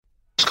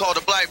It's called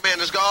The Black Man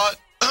is God.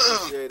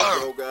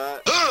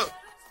 God.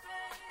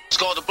 It's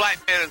called The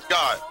Black Man is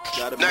God.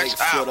 Gotta Next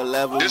make sure album. the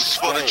level This is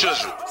for the right.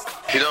 children.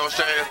 You know what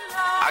I'm saying?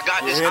 I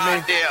got this hear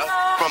me? idea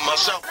from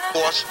myself, of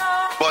course,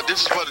 but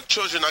this is for the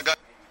children. I got.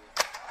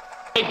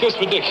 Make this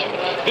prediction.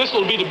 This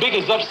will be the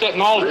biggest upset in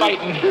all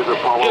fighting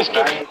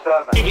history.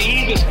 Be the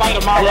easiest fight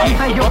of my life. You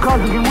think your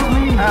cousin can whoop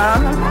me?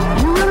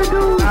 You really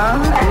do?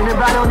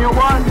 Anybody on your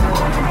one?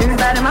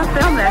 Anybody in my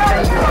family,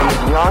 I think.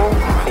 He's young,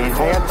 he's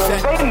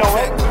handsome, they know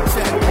it.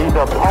 He's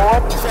a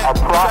poet, a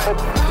prophet.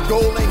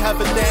 Goal ain't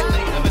having that.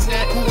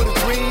 Who would have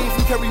dreams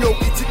from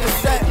karaoke to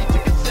cassette?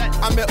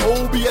 I met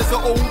Obi as an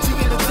OG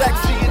in the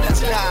Jackson.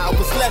 Nah, I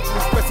was legend,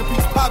 expressing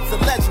peace, Pop's a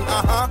legend,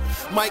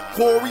 Mike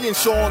Corey and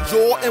Sean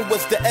Jordan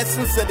was the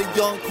essence of the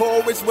young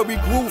chorus where we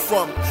grew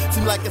from.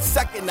 Seemed like a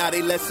second, now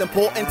they less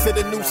important to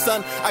the new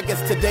son. I guess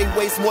today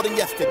weighs more than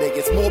yesterday.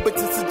 It's morbid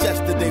to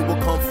suggest that they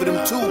will come for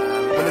them too.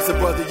 When it's a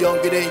brother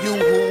younger than you,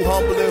 who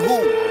humble and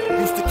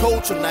who used to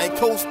coach him, now he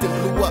coached and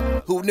blew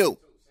up. Who knew?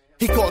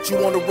 He caught you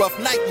on a rough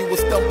night, you were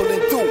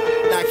stumbling through.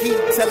 Now he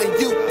telling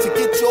you to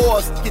get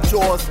yours, get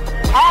yours.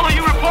 All of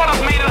you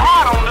reporters made it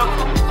hard on them.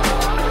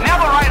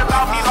 Never write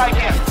about me like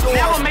that.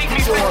 Never make me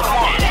think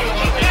one.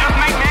 Just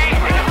make me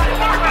angry.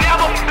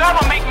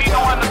 Never make me no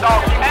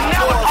underdog. And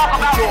never talk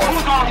about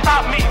who's gonna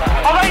stop me.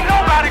 Oh, ain't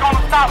nobody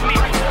gonna stop me.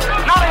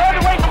 Not a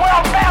heavyweight the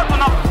world fast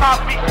enough to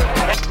stop me.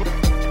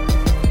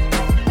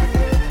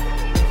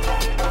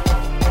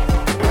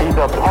 He's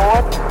a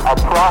poet, a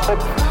prophet.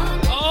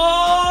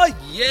 Oh,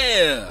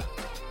 yeah.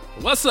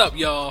 What's up,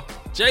 y'all?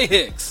 Jay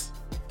Hicks.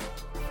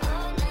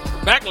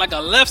 Back like I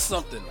left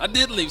something. I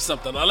did leave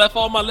something. I left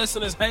all my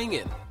listeners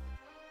hanging.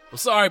 I'm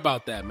sorry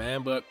about that,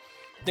 man, but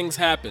things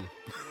happen.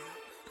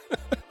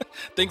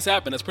 Things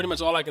happen. That's pretty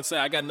much all I can say.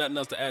 I got nothing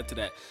else to add to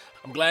that.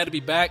 I'm glad to be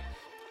back.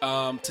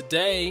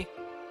 Today,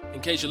 in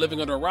case you're living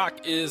under a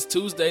rock, is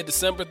Tuesday,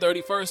 December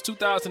 31st,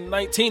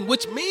 2019,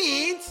 which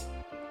means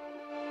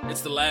it's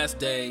the last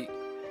day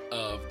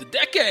of the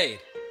decade.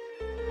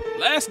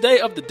 Last day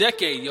of the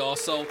decade, y'all.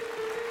 So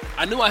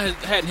I knew I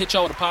hadn't hit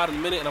y'all with a pod in a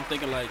minute, and I'm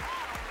thinking like,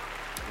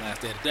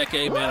 last day of the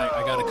decade, man,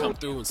 I got to come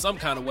through in some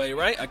kind of way,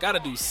 right? I got to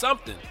do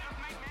something.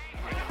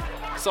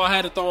 So I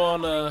had to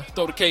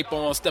throw the cape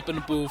on, step in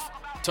the booth,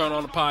 turn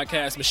on the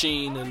podcast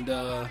machine, and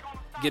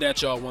get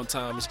at y'all one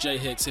time. It's Jay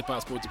Hicks, Hip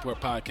Hop Sports Report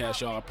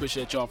Podcast, y'all. I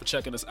appreciate y'all for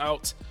checking us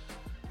out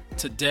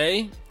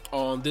today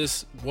on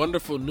this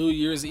wonderful New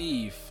Year's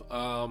Eve.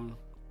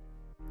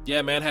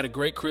 Yeah, man, had a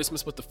great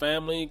Christmas with the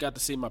family. Got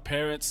to see my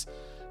parents.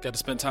 Got to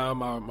spend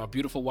time with my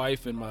beautiful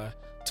wife and my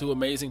two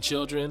amazing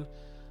children.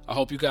 I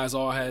hope you guys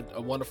all had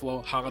a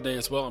wonderful holiday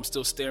as well. I'm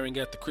still staring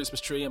at the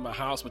Christmas tree in my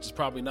house, which is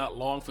probably not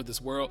long for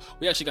this world.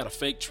 We actually got a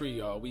fake tree,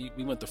 y'all. We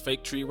went the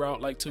fake tree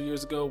route like 2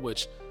 years ago,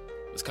 which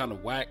was kind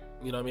of whack,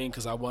 you know what I mean?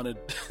 Because I wanted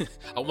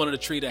a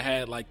tree that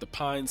had like the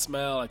pine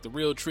smell, like the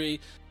real tree.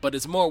 But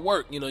it's more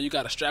work, you know. You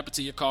got to strap it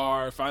to your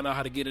car, find out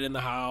how to get it in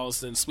the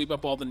house, and sweep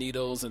up all the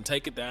needles and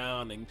take it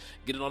down and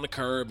get it on the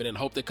curb, and then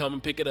hope they come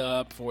and pick it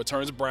up before it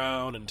turns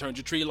brown and turns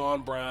your tree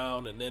lawn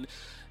brown. And then,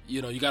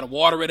 you know, you got to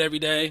water it every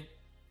day.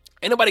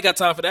 Ain't nobody got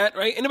time for that,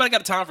 right? Anybody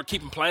got time for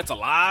keeping plants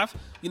alive?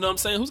 You know what I'm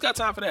saying? Who's got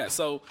time for that?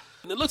 So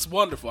it looks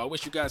wonderful. I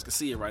wish you guys could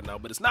see it right now,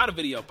 but it's not a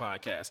video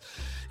podcast.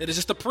 It is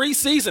just a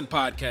preseason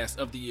podcast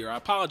of the year. I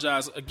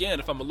apologize again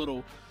if I'm a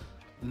little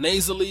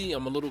nasally,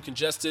 I'm a little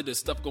congested. There's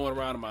stuff going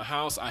around in my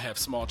house. I have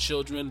small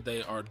children.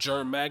 They are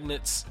germ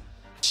magnets.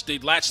 They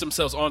latch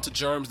themselves onto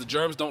germs. The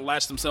germs don't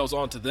latch themselves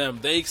onto them.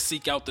 They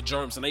seek out the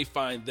germs and they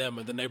find them,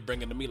 and then they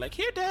bring it to me like,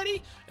 here,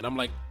 daddy. And I'm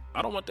like,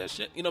 I don't want that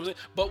shit, you know what I'm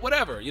saying? But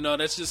whatever, you know,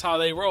 that's just how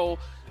they roll,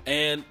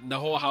 and the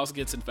whole house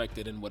gets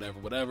infected and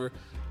whatever.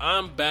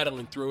 I'm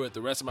battling through it.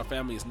 The rest of my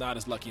family is not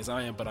as lucky as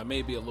I am, but I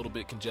may be a little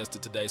bit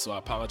congested today, so I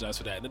apologize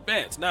for that in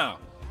advance. Now,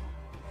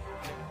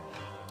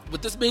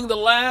 with this being the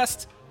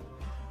last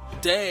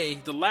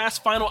day, the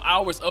last final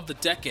hours of the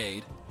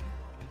decade,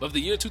 of the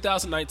year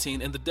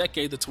 2019, and the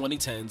decade, the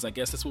 2010s, I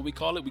guess that's what we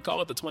call it. We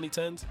call it the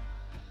 2010s?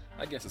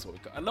 I guess that's what we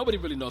call it. Nobody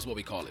really knows what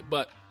we call it,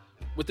 but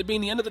with it being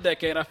the end of the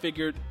decade, I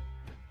figured,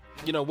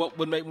 you know, what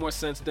would make more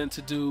sense than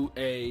to do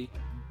a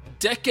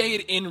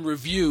decade in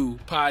review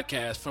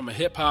podcast from a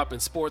hip hop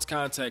and sports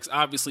context,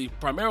 obviously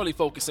primarily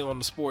focusing on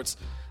the sports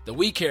that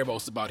we care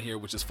most about here,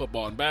 which is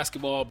football and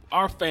basketball.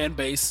 Our fan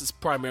base is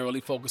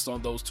primarily focused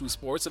on those two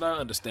sports, and I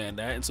understand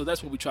that. And so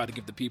that's what we try to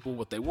give the people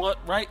what they want,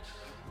 right?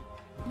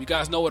 You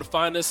guys know where to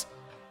find us.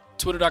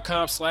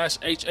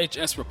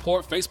 Twitter.com/HHS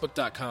Report,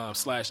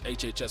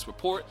 Facebook.com/HHS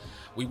Report.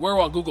 We were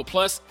on Google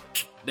Plus.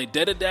 They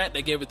deaded that.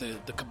 They gave it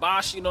the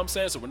kibosh, you know what I'm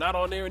saying? So we're not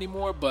on there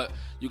anymore, but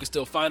you can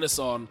still find us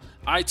on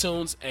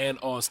iTunes and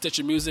on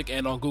Stitcher Music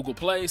and on Google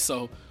Play.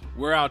 So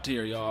we're out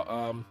here,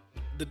 y'all.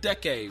 The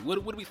decade. What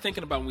are we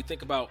thinking about when we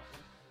think about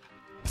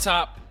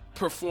top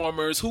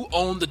performers? Who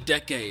owned the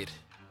decade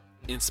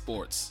in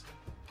sports?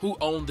 Who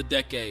owned the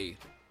decade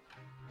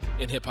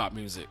in hip-hop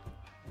music?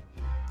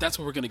 That's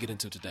what we're going to get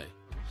into today.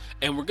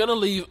 And we're going to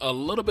leave a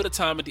little bit of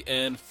time at the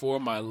end for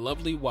my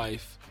lovely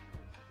wife,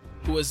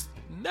 who has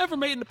never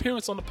made an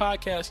appearance on the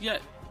podcast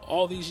yet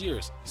all these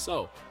years.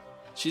 So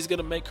She's going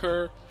to make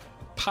her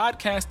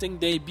podcasting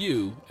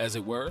debut, as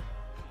it were.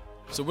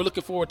 So we're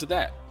looking forward to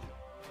that.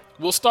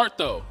 We'll start,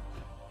 though,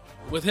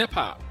 with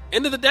hip-hop.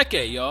 End of the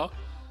decade, y'all.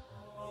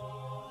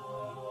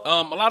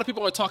 A lot of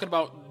people are talking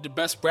about the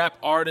best rap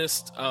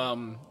artist,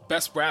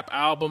 best rap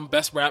album,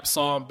 best rap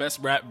song, best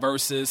rap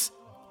verses.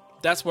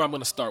 That's where I'm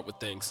going to start with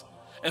things.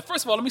 And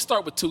first of all, let me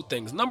start with two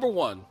things. Number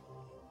one,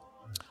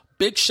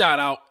 big shout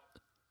out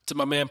to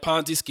my man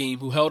Ponzi Scheme,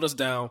 who held us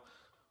down,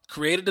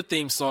 created the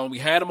theme song. We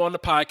had him on the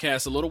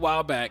podcast a little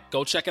while back.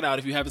 Go check it out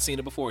if you haven't seen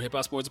it before,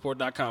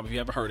 hiphopsportsreport.com if you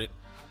haven't heard it.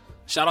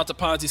 Shout out to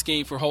Ponzi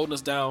Scheme for holding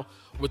us down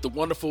with the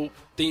wonderful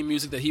theme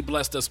music that he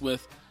blessed us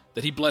with,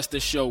 that he blessed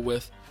this show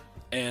with.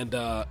 And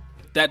that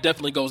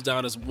definitely goes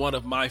down as one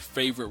of my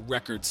favorite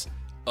records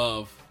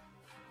of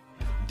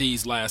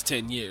these last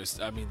 10 years.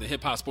 I mean, the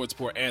Hip Hop Sports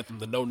Report anthem,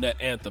 the No Net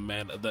anthem,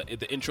 man,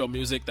 the intro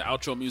music, the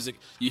outro music,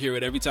 you hear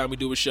it every time we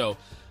do a show.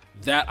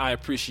 That I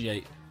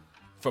appreciate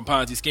from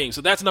Ponzi Scheme.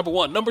 So that's number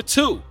one. Number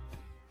two,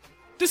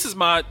 this is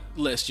my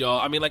list, y'all.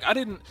 I mean, like, I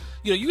didn't,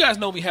 you guys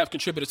know we have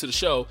contributors to the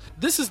show.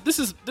 This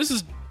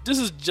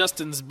is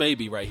Justin's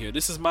baby right here.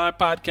 This is my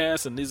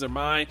podcast, and these are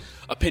my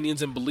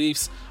opinions and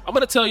beliefs. I'm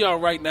going to tell y'all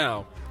right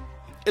now,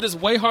 it is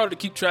way harder to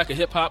keep track of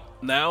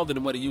hip-hop now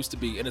than what it used to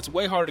be, and it's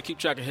way harder to keep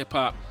track of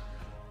hip-hop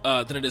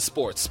than it is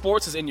sports.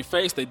 Sports is in your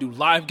face. They do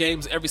live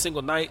games every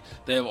single night.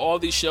 They have all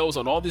these shows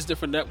on all these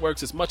different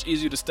networks. It's much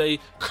easier to stay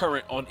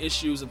current on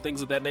issues and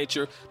things of that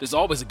nature. There's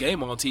always a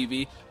game on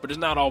TV, but there's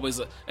not always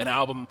an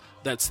album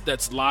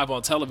that's live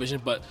on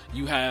television, but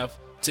you have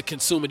to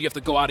consume it. You have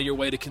to go out of your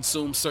way to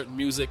consume certain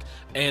music.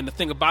 And the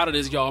thing about it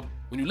is, y'all,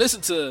 when you listen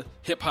to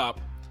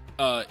hip-hop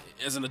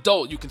as an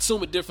adult, you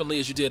consume it differently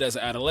as you did as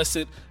an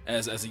adolescent,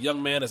 as a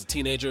young man, as a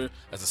teenager,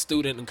 as a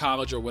student in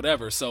college or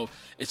whatever. So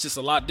it's just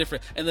a lot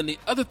different. And then the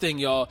other thing,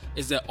 y'all,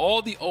 is that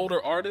all the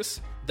older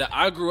artists that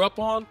I grew up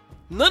on,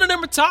 none of them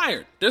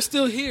retired. They're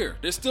still here.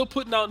 They're still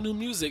putting out new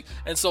music.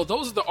 And so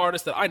those are the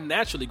artists that I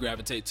naturally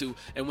gravitate to.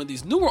 And when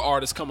these newer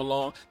artists come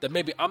along that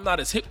maybe I'm not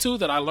as hip to,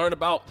 that I learn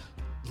about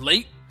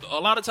late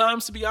a lot of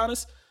times, to be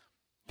honest,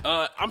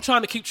 I'm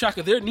trying to keep track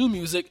of their new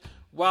music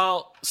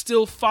while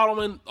still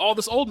following all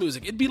this old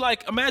music. It'd be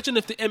like, imagine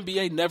if the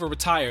NBA never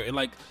retired, and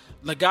like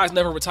guys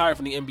never retired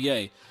from the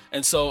NBA.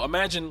 And so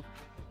imagine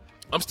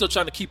I'm still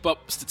trying to keep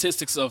up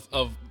statistics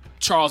of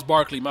Charles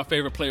Barkley, my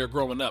favorite player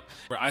growing up,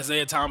 where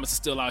Isaiah Thomas is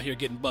still out here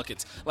getting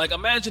buckets. Like,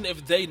 imagine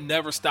if they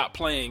never stopped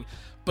playing,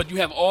 but you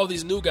have all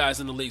these new guys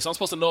in the league. So I'm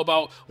supposed to know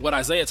about what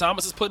Isaiah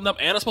Thomas is putting up,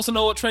 and I'm supposed to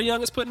know what Trae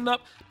Young is putting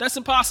up? That's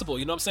impossible,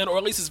 you know what I'm saying? Or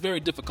at least it's very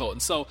difficult.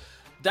 And so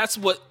that's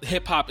what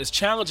hip-hop is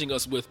challenging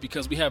us with,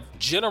 because we have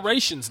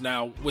generations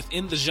now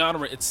within the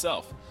genre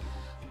itself.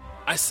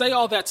 I say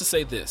all that to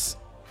say this.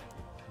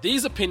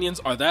 These opinions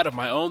are that of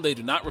my own. They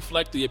do not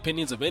reflect the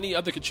opinions of any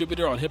other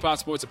contributor on Hip Hop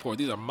Sports Report.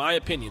 These are my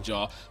opinions,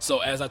 y'all. So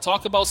as I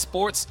talk about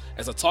sports,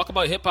 as I talk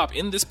about hip-hop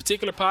in this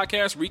particular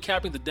podcast,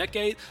 recapping the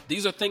decade,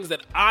 these are things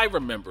that I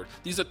remembered.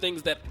 These are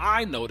things that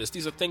I noticed.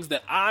 These are things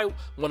that I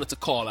wanted to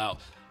call out.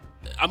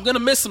 I'm going to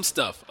miss some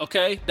stuff,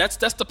 okay? That's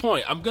the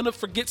point. I'm going to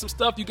forget some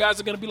stuff. You guys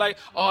are going to be like,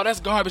 oh, that's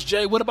garbage,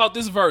 Jay. What about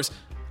this verse?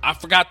 I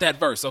forgot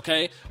that verse,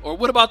 okay? Or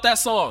what about that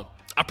song?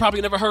 I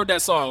probably never heard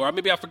that song. Or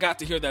maybe I forgot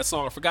to hear that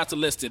song. I forgot to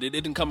list it. It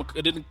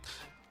didn't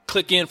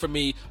click in for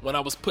me when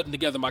I was putting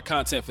together my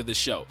content for this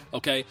show,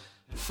 okay?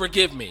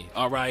 Forgive me,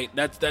 all right?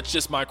 That's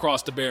just my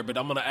cross to bear, but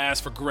I'm going to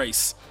ask for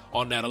grace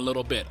on that a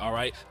little bit, all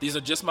right? These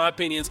are just my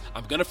opinions.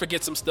 I'm going to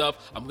forget some stuff.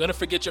 I'm going to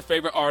forget your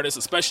favorite artist,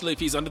 especially if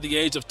he's under the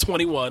age of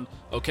 21,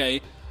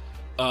 okay?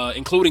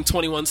 Including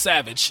 21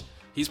 Savage.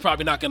 He's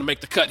probably not going to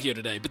make the cut here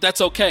today, but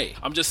that's okay.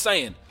 I'm just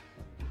saying,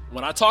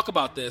 when I talk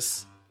about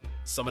this,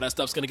 some of that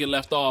stuff's going to get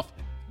left off.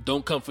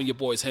 Don't come from your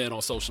boy's head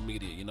on social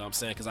media, you know what I'm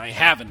saying? Because I ain't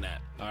having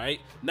that, all right?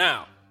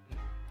 Now,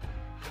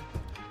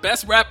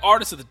 best rap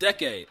artist of the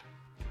decade.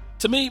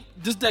 To me,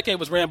 this decade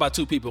was ran by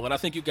two people, and I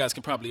think you guys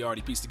can probably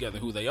already piece together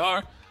who they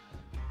are.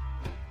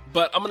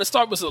 But I'm going to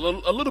start with a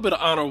little bit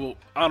of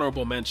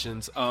honorable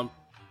mentions. And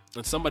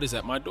somebody's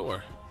at my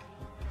door.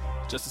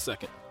 Just a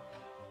second.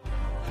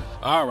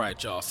 All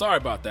right, y'all. Sorry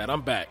about that.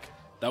 I'm back.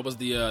 That was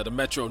the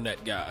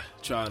MetroNet guy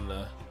trying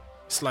to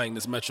slang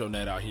this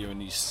MetroNet out here in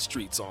these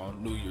streets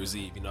on New Year's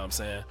Eve. You know what I'm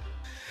saying?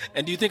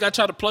 And do you think I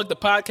tried to plug the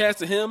podcast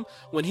to him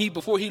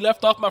before he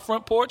left off my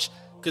front porch?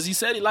 Because he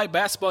said he liked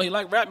basketball, he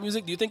liked rap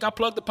music. Do you think I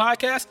plugged the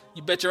podcast?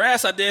 You bet your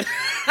ass I did.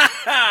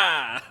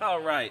 All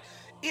right.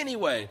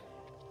 Anyway,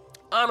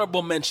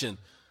 honorable mention,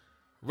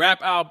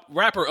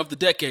 rapper of the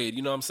decade.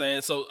 You know what I'm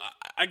saying? So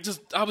I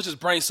was just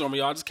brainstorming,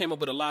 y'all. I just came up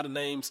with a lot of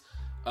names.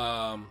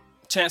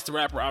 Chance the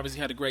Rapper obviously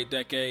had a great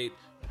decade.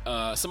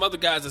 Some other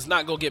guys that's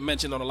not gonna get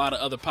mentioned on a lot of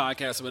other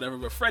podcasts or whatever,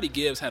 but Freddie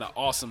Gibbs had an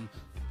awesome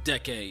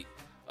decade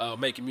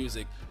making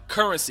music.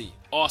 Currency,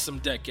 awesome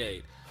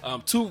decade.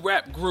 Two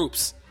rap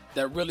groups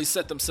that really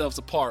set themselves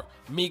apart.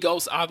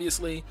 Migos,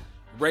 obviously,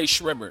 Ray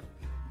Shrimmer.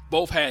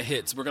 Both had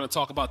hits. We're going to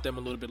talk about them a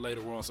little bit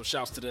later on, so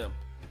shouts to them.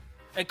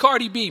 And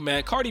Cardi B,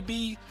 man. Cardi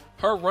B,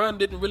 her run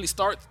didn't really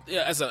start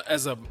as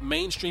a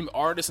mainstream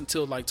artist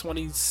until like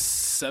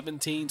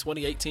 2017,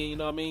 2018, you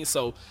know what I mean?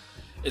 So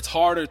it's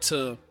harder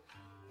to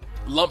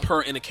lump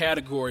her in a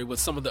category with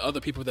some of the other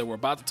people that we're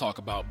about to talk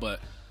about. But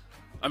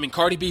I mean,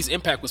 Cardi B's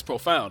impact was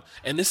profound,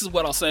 and this is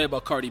what I'll say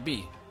about Cardi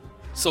B.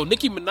 So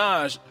Nicki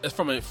Minaj,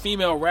 from a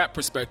female rap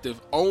perspective,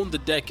 owned the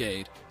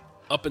decade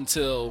up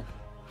until,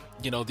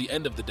 the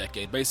end of the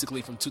decade,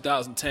 basically from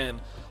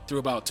 2010 through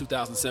about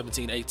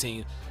 2017,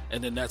 18,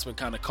 and then that's when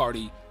kind of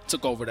Cardi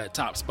took over that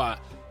top spot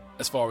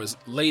as far as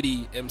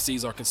lady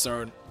MCs are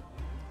concerned.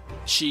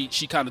 She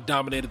kind of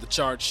dominated the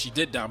charts. She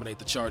did dominate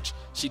the charts.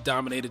 She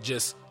dominated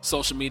just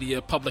social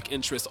media, public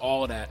interest,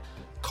 all of that.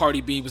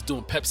 Cardi B was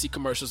doing Pepsi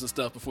commercials and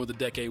stuff before the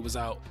decade was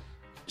out.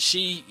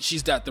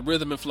 She's got the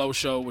Rhythm and Flow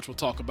show, which we'll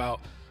talk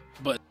about,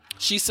 but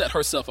she set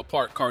herself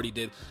apart, Cardi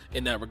did,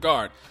 in that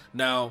regard.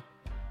 Now,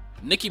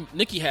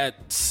 Nicki had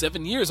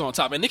 7 years on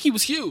top, and Nicki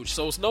was huge,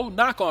 so it's no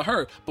knock on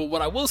her. But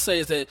what I will say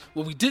is that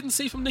what we didn't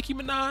see from Nicki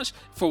Minaj,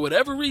 for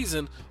whatever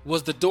reason,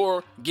 was the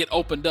door get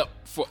opened up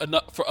for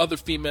other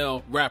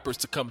female rappers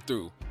to come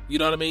through. You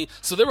know what I mean?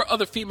 So there were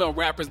other female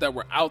rappers that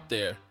were out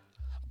there,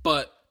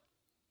 but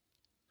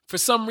for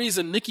some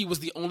reason, Nicki was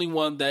the only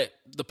one that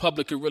the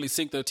public could really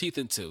sink their teeth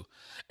into.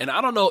 And I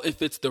don't know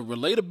if it's the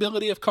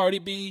relatability of Cardi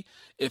B,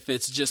 if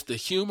it's just the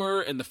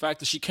humor and the fact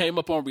that she came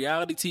up on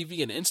reality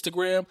TV and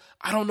Instagram.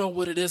 I don't know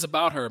what it is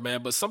about her,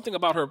 man, but something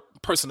about her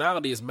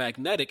personality is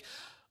magnetic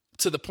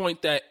to the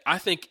point that I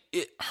think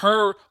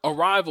her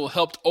arrival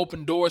helped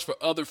open doors for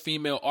other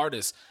female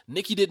artists.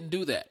 Nicki didn't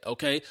do that,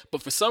 okay?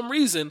 But for some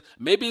reason,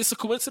 maybe it's a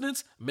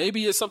coincidence,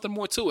 maybe it's something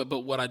more to it.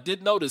 But what I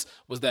did notice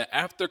was that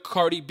after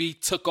Cardi B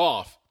took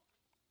off,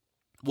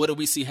 what did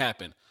we see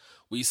happen?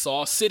 We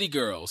saw City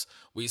Girls.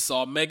 We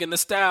saw Megan Thee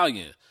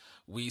Stallion.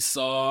 We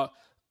saw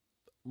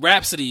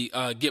Rhapsody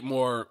get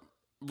more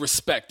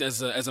respect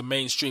as a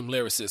mainstream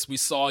lyricist. We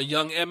saw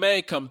Young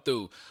M.A. come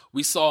through.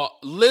 We saw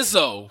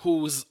Lizzo, who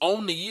was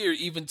owned the year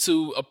even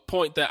to a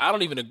point that I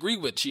don't even agree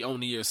with she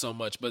owned the year so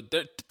much. But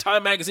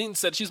Time Magazine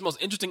said she's the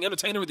most interesting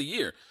entertainer of the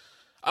year.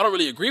 I don't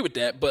really agree with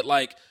that. But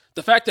like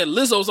the fact that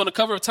Lizzo's on the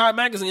cover of Time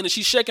Magazine and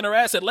she's shaking her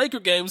ass at Laker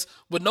games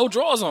with no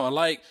drawers on,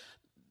 like,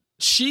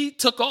 she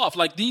took off.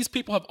 Like, these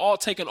people have all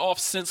taken off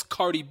since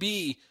Cardi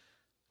B,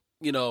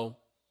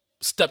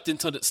 stepped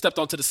onto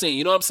the scene.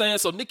 You know what I'm saying?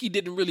 So Nicki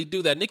didn't really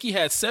do that. Nicki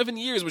had 7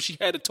 years where she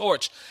had a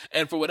torch,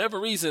 and for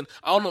whatever reason,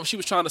 I don't know if she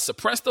was trying to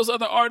suppress those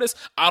other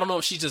artists. I don't know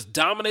if she just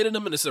dominated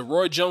them, and it's a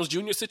Roy Jones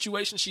Jr.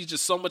 situation. She's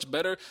just so much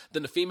better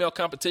than the female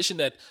competition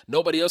that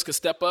nobody else could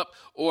step up,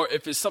 or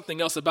if it's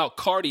something else about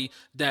Cardi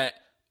that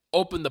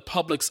opened the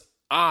public's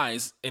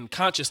eyes and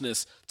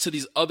consciousness to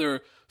these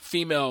other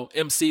female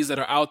MCs that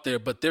are out there,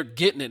 but they're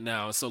getting it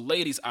now. So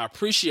ladies, I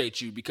appreciate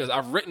you, because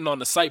I've written on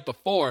the site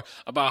before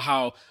about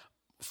how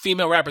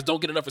female rappers don't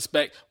get enough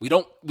respect. We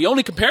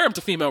only compare them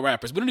to female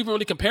rappers. We don't even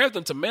really compare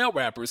them to male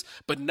rappers.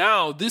 But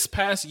now the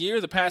past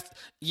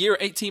year,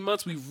 18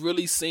 months, we've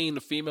really seen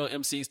the female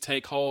MCs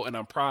take hold, and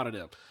I'm proud of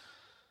them.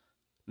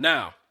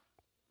 Now,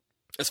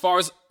 as far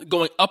as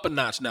going up a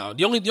notch now,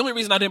 the only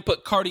reason I didn't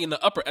put Cardi in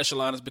the upper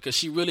echelon is because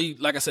she really,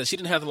 like I said, she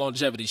didn't have the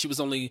longevity. She was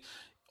only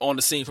on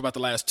the scene for about the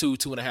last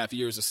 2.5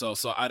 years or so.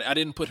 So I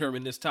didn't put her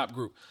in this top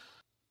group.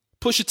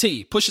 Pusha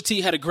T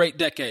had a great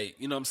decade.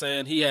 You know what I'm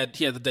saying? He had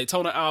the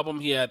Daytona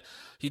album. He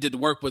did the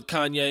work with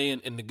Kanye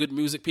and the Good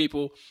Music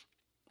people.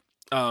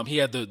 He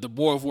had the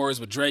War of Words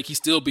with Drake. He's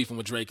still beefing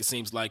with Drake, it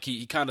seems like.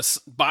 He kind of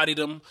bodied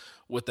him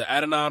with the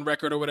Adidon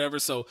record or whatever.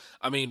 So,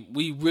 I mean,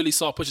 we really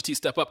saw Pusha T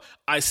step up.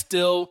 I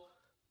still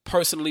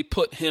personally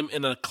put him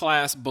in a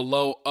class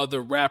below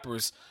other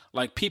rappers.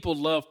 Like, people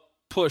love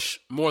Push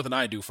more than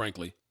I do,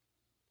 frankly.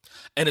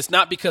 And it's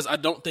not because I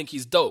don't think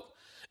he's dope.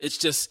 It's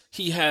just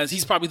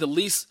he's probably the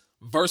least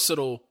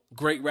versatile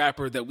great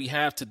rapper that we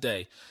have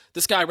today.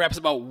 This guy raps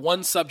about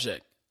one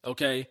subject,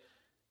 okay?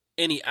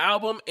 Any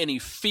album, any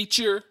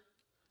feature,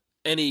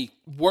 any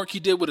work he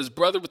did with his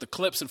brother with the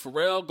Clips and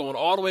Pharrell going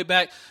all the way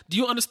back. Do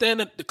you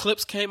understand that the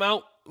Clips came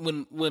out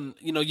when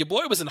your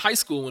boy was in high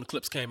school when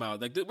Clips came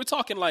out? Like, we're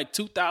talking like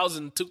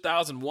 2000,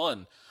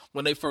 2001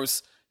 when they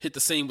first hit the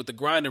scene with the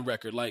Grinding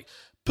record. Like,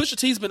 Pusha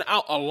T's been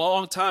out a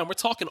long time. We're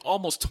talking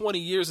almost 20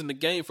 years in the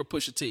game for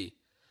Pusha T.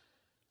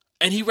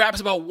 And he raps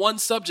about one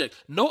subject.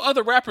 No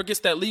other rapper gets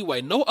that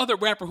leeway. No other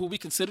rapper who we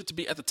consider to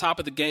be at the top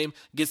of the game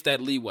gets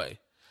that leeway.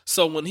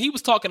 So when he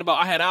was talking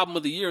about, I had album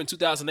of the year in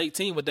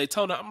 2018 with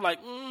Daytona, I'm like,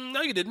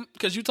 no, you didn't,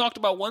 because you talked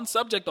about one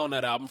subject on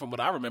that album from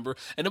what I remember,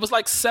 and it was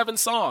like 7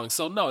 songs.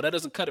 So no, that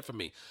doesn't cut it for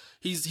me.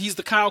 He's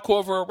the Kyle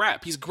Korver of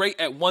rap. He's great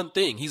at one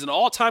thing. He's an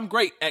all-time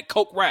great at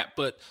coke rap,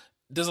 but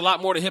there's a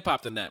lot more to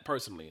hip-hop than that,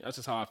 personally. That's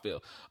just how I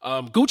feel.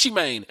 Gucci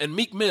Mane and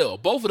Meek Mill,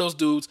 both of those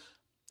dudes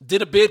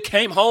did a bid,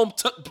 came home,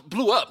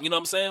 blew up. You know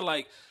what I'm saying?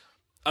 Like,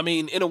 I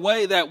mean, in a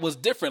way that was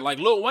different. Like,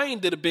 Lil Wayne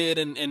did a bid,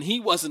 and he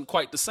wasn't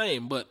quite the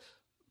same. But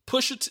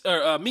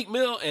Meek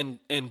Mill and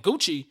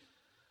Gucci,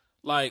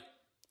 like,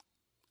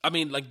 I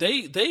mean, like,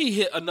 they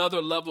hit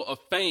another level of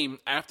fame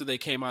after they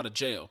came out of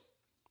jail.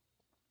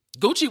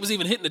 Gucci was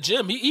even hitting the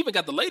gym. He even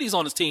got the ladies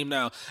on his team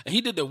now. And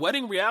he did the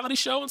wedding reality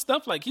show and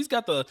stuff. Like, he's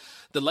got the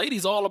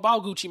ladies all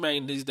about Gucci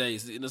Mane these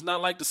days. And it's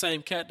not like the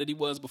same cat that he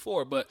was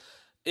before. But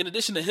in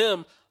addition to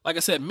him, like I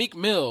said, Meek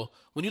Mill,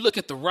 when you look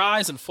at the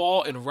rise and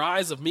fall and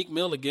rise of Meek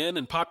Mill again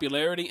in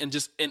popularity and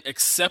just in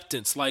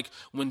acceptance, like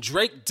when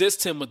Drake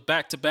dissed him with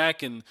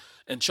Back-to-Back and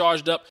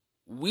Charged Up,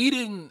 we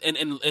didn't,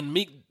 and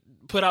Meek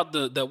put out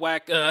the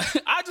whack,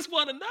 I just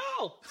want to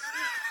know.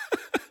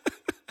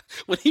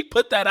 When he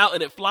put that out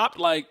and it flopped,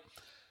 like,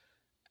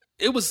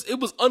 it was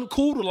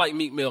uncool to like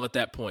Meek Mill at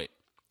that point.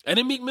 And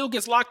then Meek Mill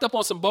gets locked up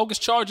on some bogus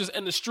charges,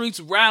 and the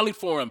streets rallied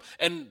for him,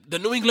 and the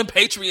New England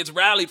Patriots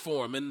rallied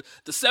for him, and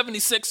the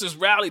 76ers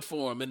rallied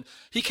for him, and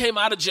he came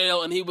out of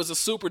jail, and he was a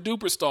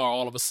super-duper star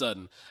all of a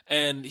sudden,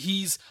 and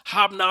he's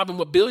hobnobbing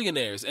with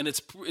billionaires, and it's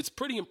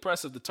pretty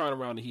impressive the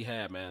turnaround that he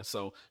had, man.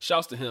 So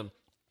shouts to him.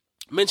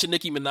 Mention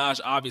Nicki Minaj,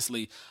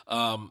 obviously.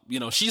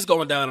 She's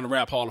going down in the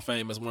Rap Hall of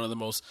Fame as one of the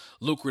most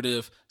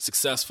lucrative,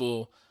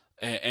 successful,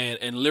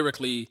 and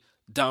lyrically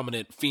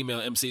dominant female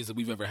MCs that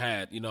we've ever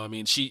had. You know what I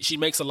mean? She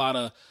makes a lot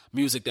of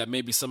music that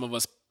maybe some of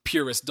us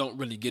purists don't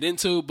really get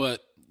into,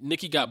 but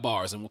Nicki got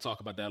bars, and we'll talk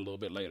about that a little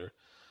bit later.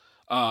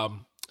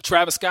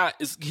 Travis Scott,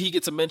 he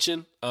gets a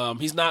mention.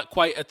 He's not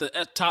quite at the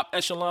top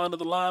echelon of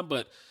the line,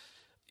 but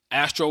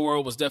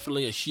Astroworld was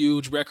definitely a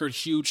huge record,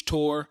 huge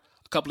tour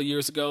a couple of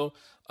years ago.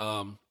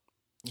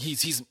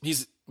 He's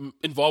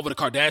involved with a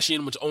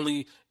Kardashian, which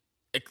only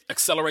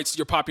accelerates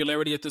your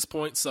popularity at this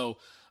point. So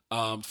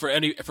for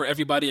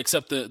everybody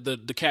except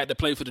the cat that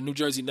played for the New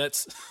Jersey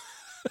Nets.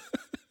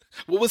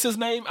 What was his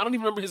name? I don't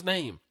even remember his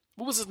name.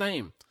 What was his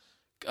name?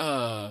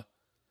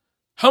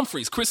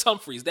 Humphreys, Chris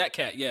Humphreys, that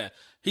cat. Yeah,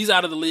 he's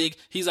out of the league.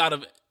 He's out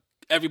of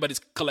everybody's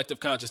collective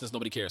consciousness.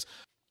 Nobody cares.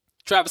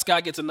 Travis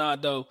Scott gets a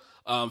nod though.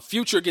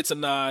 Future gets a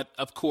nod,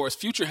 of course.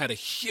 Future had a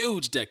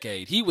huge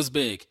decade. He was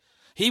big.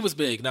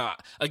 Now,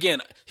 again,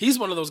 he's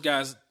one of those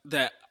guys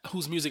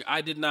whose music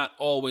I did not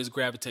always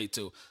gravitate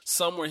to.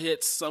 Some were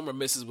hits, some were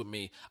misses with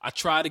me. I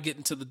tried to get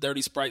into the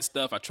Dirty Sprite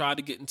stuff. I tried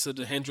to get into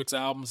the Hendrix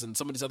albums and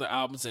some of these other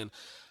albums, and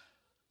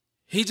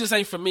he just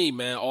ain't for me,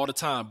 man, all the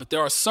time. But there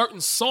are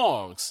certain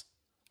songs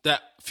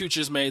that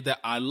Future's made that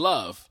I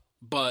love,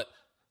 but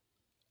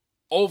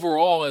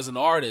overall as an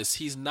artist,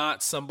 he's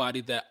not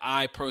somebody that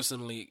I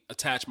personally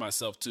attach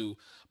myself to,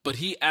 but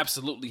he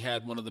absolutely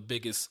had one of the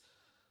biggest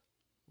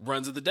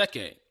runs of the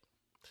decade.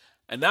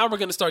 And now we're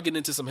going to start getting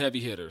into some heavy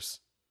hitters.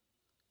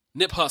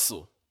 Nip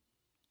Hussle.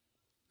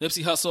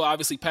 Nipsey Hussle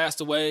obviously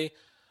passed away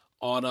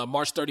on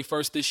March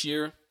 31st this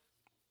year.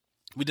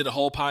 We did a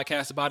whole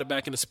podcast about it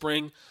back in the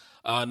spring.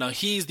 Now,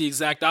 he's the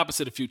exact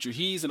opposite of Future.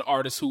 He's an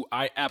artist who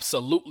I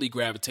absolutely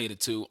gravitated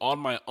to on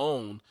my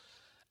own.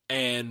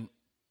 And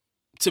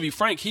to be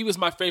frank, he was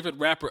my favorite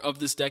rapper of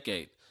this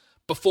decade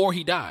before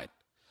he died.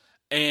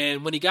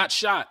 And when he got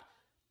shot,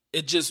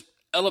 it just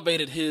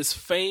elevated his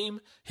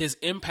fame, his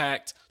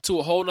impact to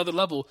a whole nother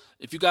level.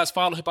 If you guys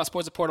follow Hip Hop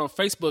Sports Report on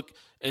Facebook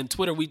and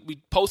Twitter, we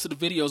posted the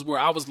videos where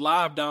I was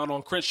live down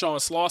on Crenshaw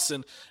and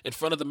Slauson in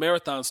front of the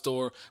Marathon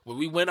store, where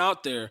we went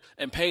out there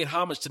and paid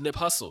homage to Nip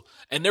Hussle.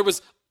 And it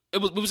was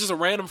just a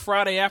random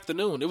Friday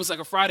afternoon. It was like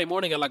a Friday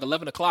morning at like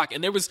 11 o'clock.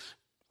 And there was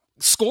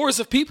scores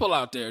of people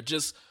out there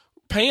just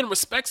paying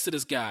respects to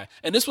this guy.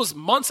 And this was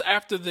months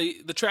after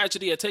the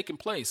tragedy had taken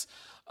place.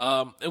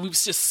 And we've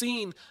just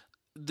seen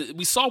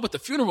we saw what the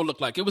funeral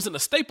looked like. It was in the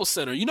Staples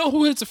Center. You know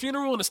who gets a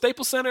funeral in the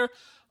Staples Center?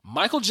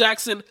 Michael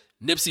Jackson,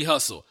 Nipsey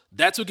Hussle.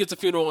 That's who gets a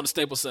funeral in the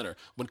Staples Center.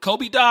 When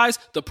Kobe dies,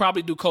 they'll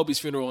probably do Kobe's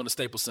funeral in the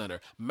Staples Center.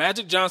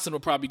 Magic Johnson will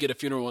probably get a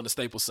funeral in the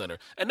Staples Center.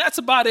 And that's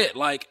about it.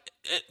 Like,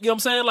 you know what I'm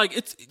saying? Like,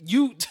 it's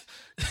you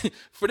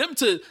for them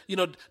to,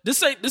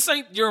 this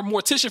ain't your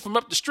mortician from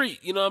up the street.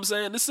 You know what I'm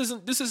saying? This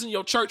isn't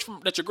your church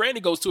that your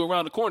granny goes to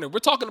around the corner. We're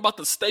talking about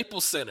the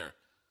Staples Center.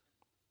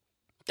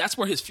 That's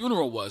where his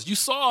funeral was. You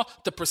saw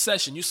the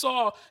procession. You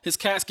saw his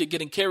casket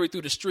getting carried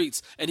through the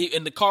streets, and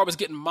the car was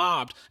getting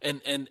mobbed,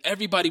 and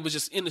everybody was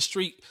just in the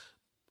street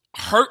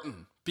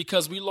hurting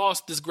because we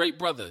lost this great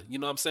brother. You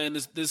know what I'm saying?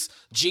 This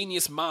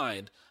genius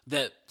mind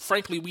that,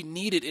 frankly, we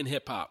needed in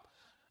hip hop.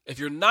 If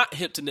you're not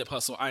hip to Nip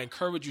Hussle, I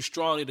encourage you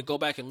strongly to go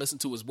back and listen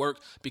to his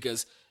work,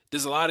 because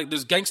there's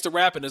gangster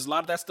rap and there's a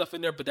lot of that stuff in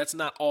there, but that's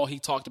not all he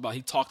talked about.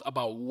 He talked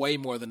about way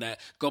more than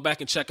that. Go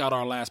back and check out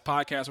our last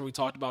podcast where we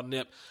talked about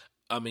Nip.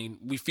 I mean,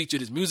 we featured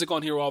his music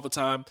on here all the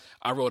time.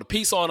 I wrote a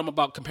piece on him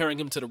about comparing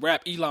him to the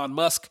rap Elon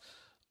Musk,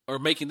 or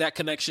making that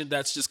connection.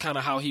 That's just kind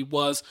of how he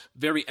was.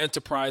 Very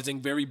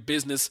enterprising, very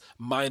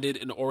business-minded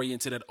and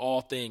oriented in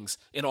all things.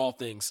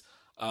 Nipsey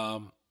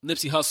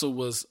Hussle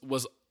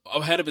was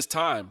ahead of his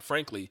time,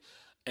 frankly.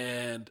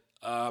 And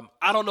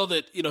I don't know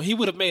that, he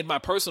would have made my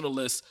personal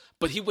list,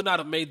 but he would not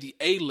have made the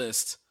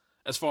A-list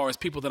as far as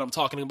people that I'm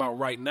talking about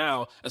right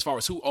now, as far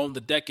as who owned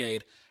the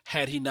decade,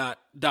 had he not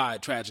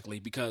died tragically.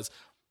 Because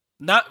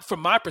not from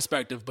my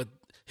perspective, but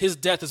his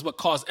death is what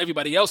caused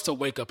everybody else to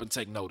wake up and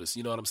take notice.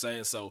 You know what I'm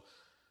saying? So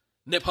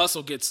Nip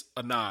Hussle gets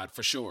a nod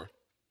for sure.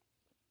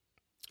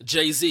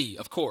 Jay-Z,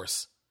 of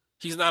course.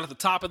 He's not at the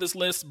top of this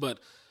list, but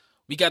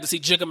we got to see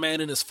Jigga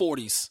Man in his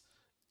 40s.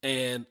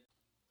 And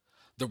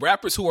the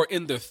rappers who are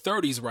in their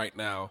 30s right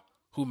now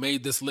who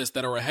made this list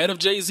that are ahead of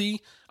Jay-Z,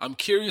 I'm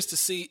curious to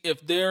see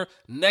if their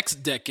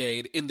next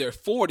decade in their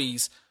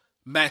 40s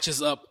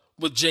matches up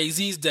with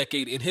Jay-Z's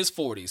decade in his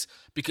 40s,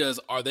 because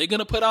are they going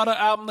to put out an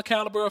album the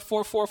caliber of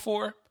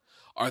 444?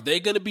 Are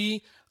they going to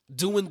be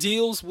doing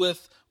deals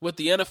with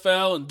the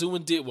NFL and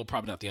doing well,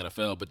 probably not the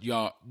NFL, but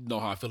y'all know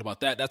how I feel about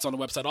that. That's on the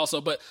website also.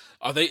 But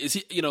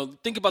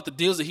think about the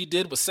deals that he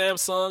did with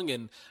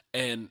Samsung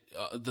and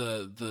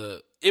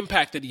the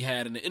impact that he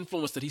had and the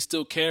influence that he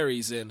still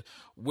carries and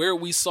where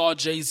we saw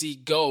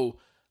Jay-Z go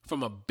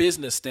from a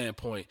business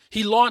standpoint.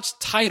 He launched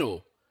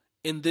Tidal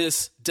in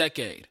this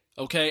decade.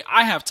 Okay.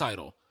 I have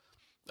Tidal.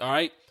 All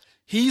right.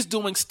 He's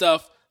doing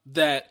stuff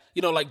that,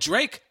 like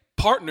Drake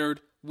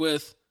partnered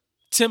with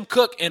Tim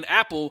Cook and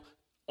Apple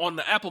on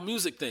the Apple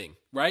Music thing,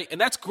 right? And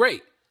that's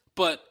great,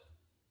 but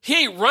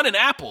he ain't running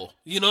Apple.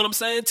 You know what I'm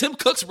saying? Tim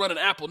Cook's running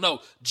Apple. No,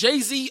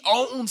 Jay-Z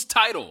owns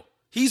Tidal.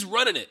 He's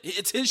running it.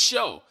 It's his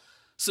show.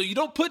 So you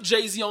don't put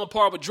Jay-Z on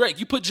par with Drake.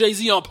 You put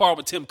Jay-Z on par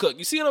with Tim Cook.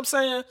 You see what I'm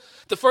saying?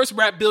 The first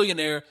rap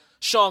billionaire,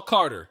 Sean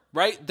Carter,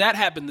 right? That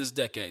happened this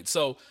decade.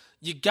 So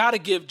you got to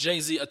give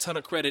Jay-Z a ton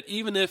of credit,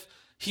 even if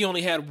he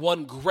only had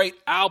one great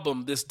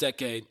album this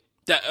decade.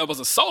 That was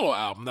a solo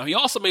album. Now, he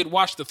also made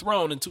Watch the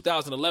Throne in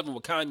 2011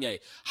 with Kanye.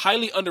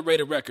 Highly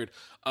underrated record.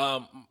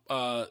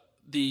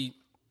 The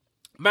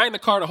Magna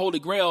Carta Holy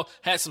Grail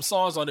had some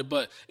songs on it,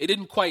 but it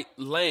didn't quite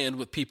land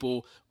with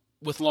people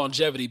with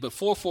longevity. But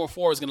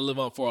 444 is going to live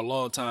on for a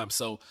long time.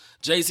 So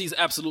Jay-Z's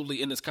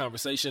absolutely in this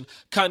conversation.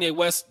 Kanye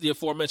West, the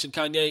aforementioned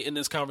Kanye, in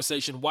this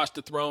conversation. Watch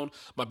the Throne,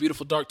 My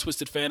Beautiful Dark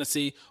Twisted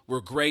Fantasy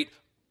were great.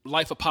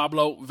 Life of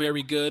Pablo,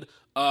 very good.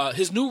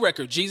 His new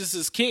record, Jesus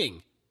is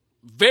King,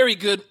 very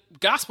good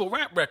gospel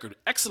rap record.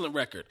 Excellent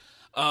record.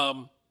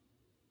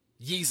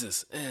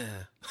 Yeezus.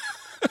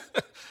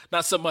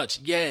 Not so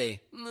much.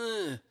 Yay.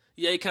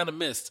 Yay kind of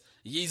missed.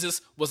 Yeezus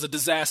was a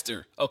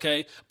disaster,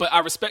 okay? But I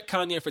respect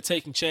Kanye for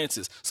taking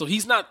chances. So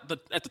he's not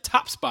at the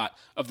top spot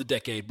of the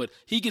decade, but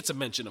he gets a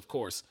mention, of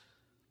course.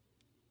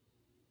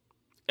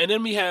 And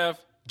then we have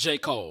J.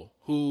 Cole,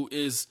 who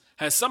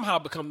has somehow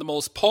become the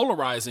most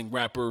polarizing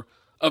rapper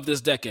of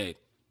this decade.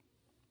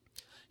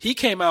 He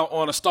came out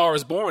on A Star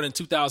Is Born in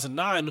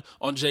 2009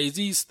 on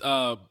Jay-Z's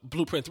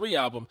Blueprint 3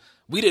 album.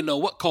 We didn't know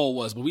what Cole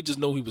was, but we just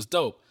know he was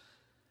dope.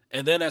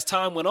 And then as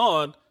time went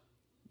on,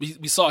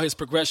 we saw his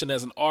progression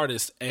as an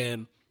artist.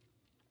 And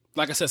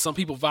like I said, some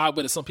people vibe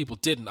with it, some people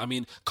didn't. I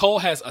mean, Cole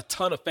has a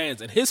ton of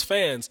fans, and his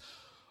fans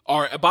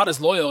are about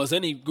as loyal as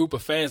any group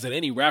of fans that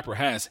any rapper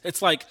has.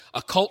 It's like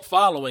a cult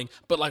following,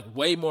 but like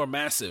way more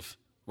massive,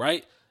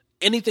 right?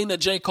 Anything that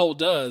J. Cole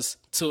does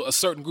to a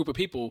certain group of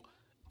people,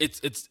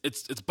 it's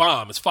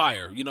bomb, it's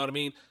fire, you know what I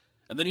mean?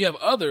 And then you have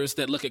others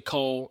that look at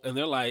Cole and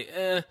they're like,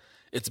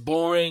 it's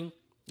boring.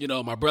 You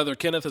know, my brother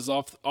Kenneth has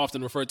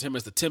often referred to him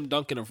as the Tim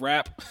Duncan of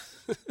rap,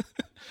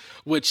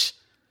 which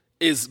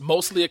is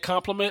mostly a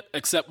compliment,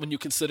 except when you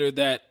consider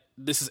that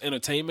this is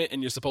entertainment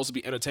and you're supposed to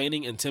be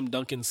entertaining, and Tim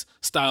Duncan's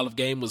style of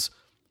game was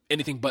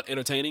anything but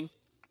entertaining.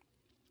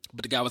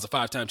 But the guy was a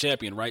 5-time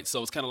champion, right?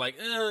 So it's kind of like,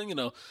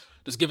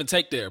 there's give and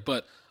take there.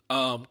 But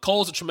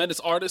Cole's a tremendous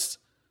artist.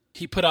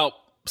 He put out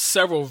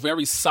several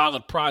very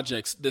solid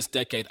projects this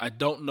decade. I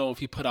don't know if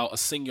he put out a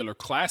singular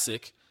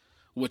classic,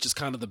 which is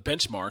kind of the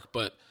benchmark,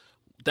 but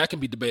that can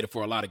be debated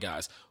for a lot of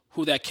guys.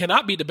 Who that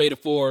cannot be debated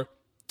for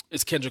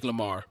is Kendrick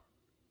Lamar.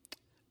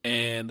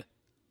 And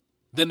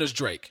then there's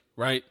Drake,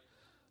 right?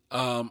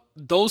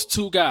 Those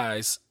two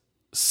guys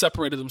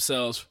separated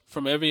themselves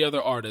from every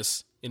other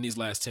artist in these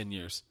last 10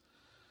 years.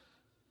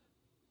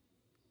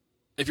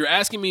 If you're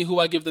asking me who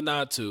I give the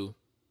nod to,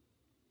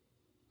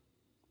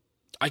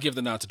 I give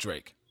the nod to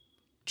Drake.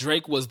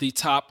 Drake was the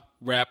top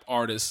rap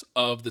artist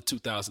of the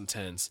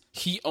 2010s.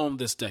 He owned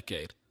this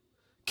decade.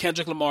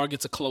 Kendrick Lamar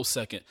gets a close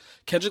second.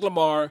 Kendrick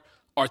Lamar,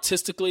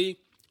 artistically,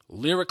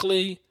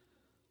 lyrically,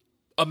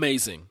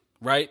 amazing,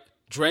 right?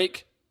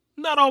 Drake,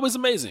 not always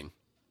amazing.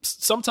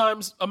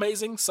 Sometimes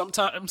amazing,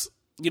 sometimes,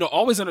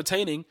 always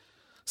entertaining.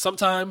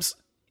 Sometimes,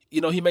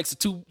 he makes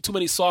too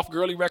many soft,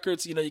 girly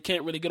records. You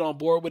can't really get on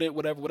board with it,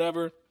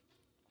 whatever.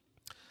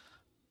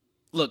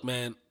 Look,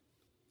 man,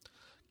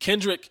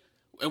 Kendrick,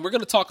 and we're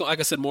going to talk, like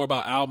I said, more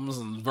about albums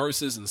and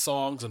verses and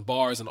songs and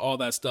bars and all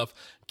that stuff.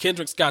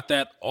 Kendrick's got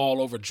that all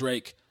over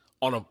Drake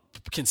on a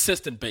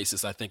consistent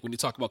basis, I think, when you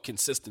talk about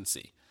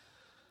consistency.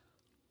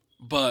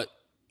 But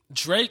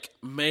Drake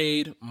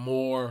made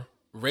more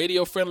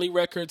radio-friendly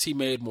records. He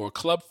made more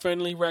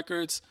club-friendly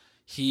records.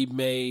 He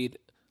made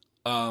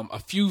a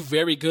few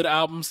very good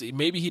albums.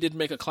 Maybe he didn't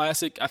make a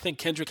classic. I think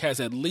Kendrick has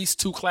at least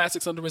 2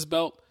 classics under his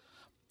belt,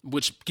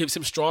 which gives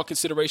him strong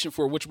consideration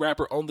for which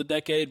rapper owned the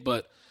decade.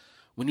 But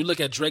when you look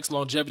at Drake's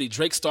longevity,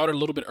 Drake started a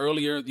little bit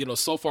earlier.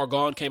 So Far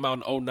Gone came out in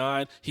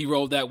 2009. He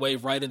rode that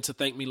wave right into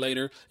Thank Me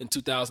Later in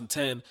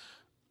 2010.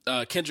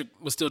 Kendrick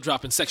was still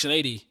dropping Section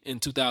 80 in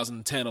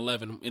 2010,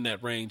 11, in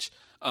that range.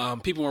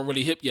 People weren't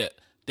really hip yet.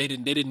 They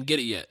didn't get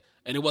it yet.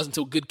 And it wasn't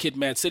until Good Kid,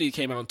 Mad City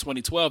came out in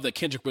 2012 that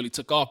Kendrick really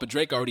took off, but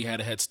Drake already had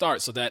a head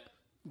start, so that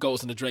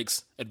goes into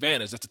Drake's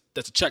advantage.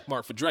 That's a check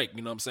mark for Drake,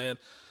 you know what I'm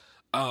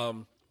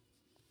saying?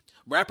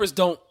 Rappers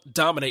don't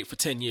dominate for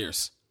 10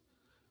 years.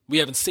 We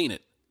haven't seen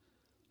it.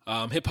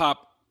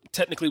 Hip-hop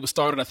technically was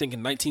started, I think,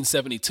 in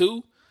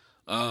 1972.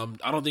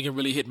 I don't think it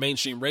really hit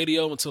mainstream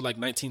radio until like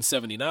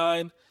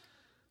 1979.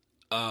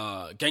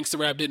 Gangsta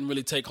rap didn't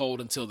really take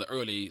hold until the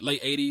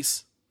late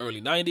 80s,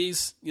 early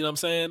 90s. You know what I'm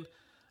saying?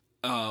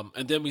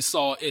 And then we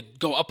saw it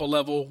go up a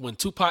level when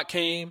Tupac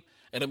came,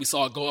 and then we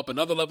saw it go up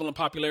another level in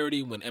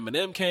popularity when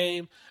Eminem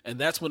came, and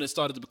that's when it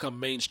started to become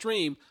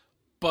mainstream.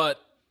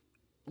 But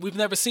we've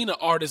never seen an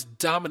artist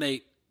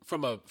dominate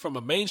from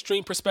a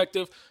mainstream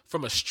perspective,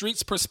 from a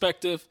streets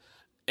perspective,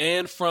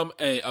 and from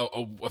a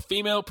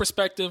female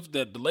perspective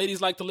that the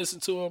ladies like to listen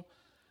to him.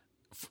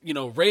 You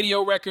know,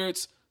 radio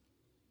records,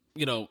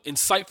 you know,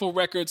 insightful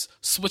records,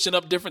 switching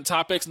up different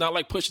topics, not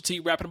like Pusha T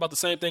rapping about the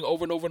same thing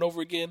over and over and over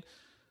again.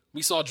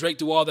 We saw Drake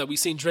do all that. We've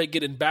seen Drake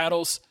get in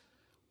battles.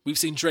 We've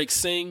seen Drake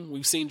sing.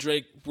 We've seen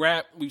Drake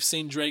rap. We've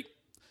seen Drake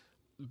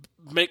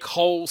make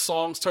whole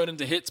songs turn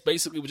into hits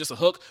basically with just a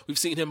hook. We've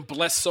seen him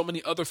bless so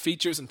many other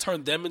features and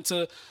turn them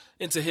into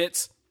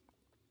hits.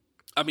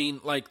 I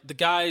mean, like, the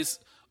guy's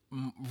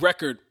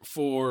record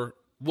for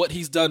what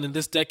he's done in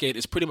this decade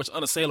is pretty much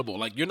unassailable.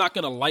 Like, you're not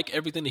going to like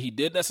everything that he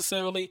did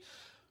necessarily,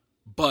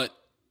 but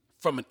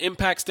from an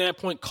impact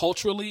standpoint,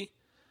 culturally,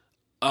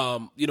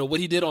 you know, what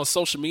he did on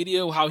social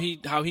media, how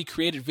he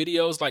created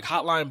videos like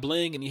Hotline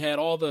Bling, and he had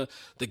all the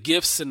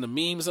GIFs and the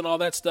memes and all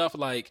that stuff.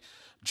 Like,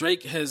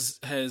 Drake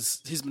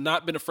he's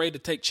not been afraid to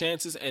take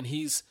chances, and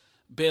he's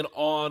been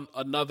on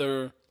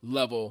another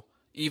level,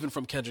 even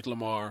from Kendrick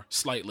Lamar,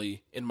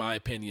 slightly, in my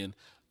opinion.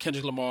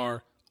 Kendrick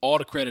Lamar, all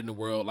the credit in the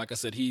world. Like I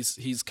said,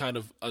 he's kind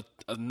of a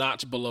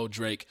notch below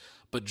Drake.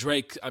 But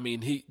Drake, I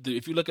mean,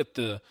 if you look at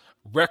the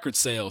record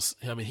sales,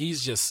 I mean,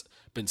 he's just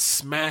been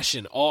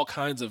smashing all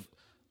kinds of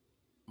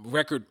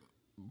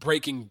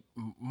record-breaking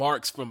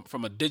marks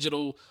from a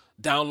digital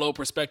download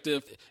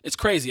perspective. It's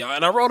crazy.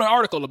 And I wrote an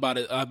article about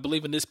it, I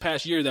believe, in this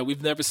past year, that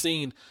we've never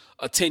seen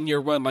a 10-year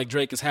run like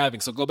Drake is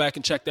having. So go back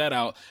and check that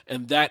out.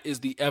 And that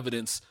is the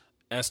evidence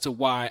as to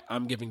why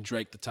I'm giving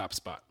Drake the top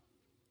spot.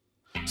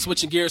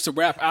 Switching gears to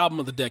rap album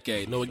of the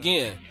decade. No,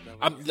 again,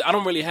 I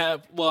don't really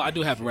have, well, I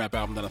do have a rap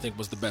album that I think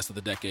was the best of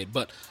the decade.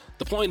 But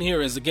the point here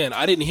is, again,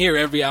 I didn't hear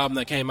every album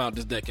that came out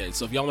this decade.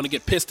 So if y'all want to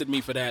get pissed at me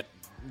for that,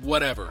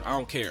 whatever, I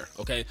don't care,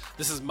 okay?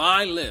 This is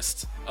my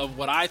list of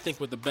what I think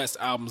were the best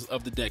albums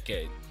of the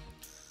decade.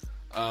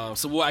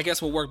 So I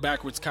guess we'll work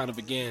backwards kind of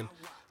again.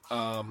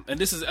 And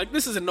this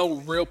is in no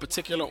real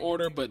particular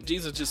order, but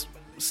these are just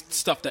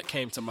stuff that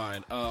came to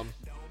mind.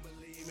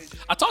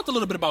 I talked a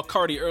little bit about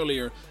Cardi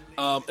earlier.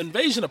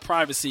 Invasion of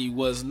Privacy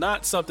was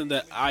not something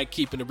that I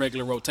keep in the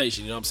regular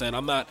rotation. You know what I'm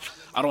saying?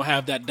 I don't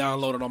have that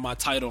downloaded on my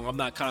title. I'm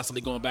not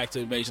constantly going back to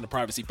Invasion of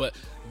Privacy, but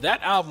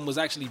that album was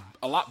actually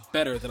a lot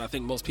better than I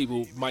think most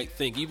people might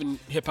think. Even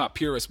hip hop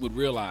purists would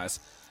realize.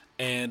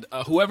 And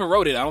whoever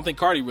wrote it, I don't think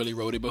Cardi really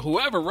wrote it, but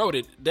whoever wrote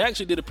it, they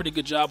actually did a pretty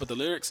good job with the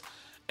lyrics.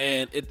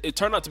 And it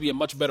turned out to be a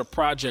much better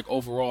project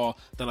overall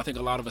than I think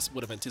a lot of us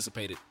would have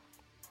anticipated.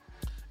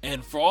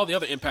 And for all the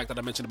other impact that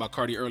I mentioned about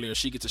Cardi earlier,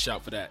 she gets a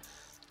shout for that.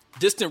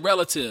 Distant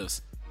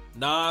Relatives,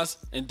 Nas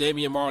and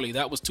Damian Marley.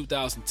 That was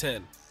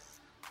 2010.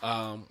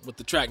 With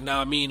the track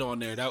Nah Mean on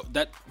there.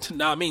 That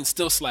Nah Mean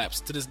still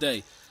slaps to this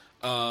day.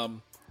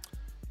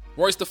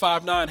 Royce da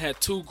 5'9" had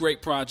two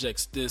great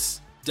projects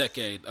this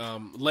decade.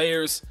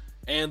 Layers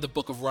and The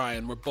Book of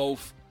Ryan were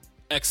both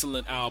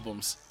excellent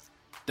albums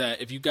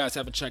that if you guys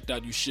haven't checked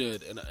out, you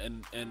should.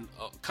 And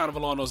kind of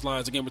along those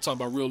lines, again, we're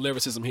talking about real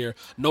lyricism here.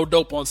 No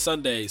Dope on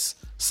Sundays,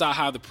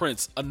 Saha the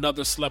Prince,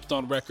 another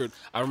slept-on record.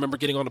 I remember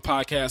getting on the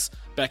podcast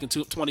back in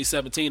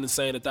 2017 and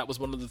saying that was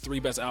one of the three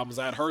best albums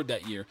I had heard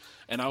that year,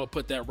 and I would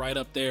put that right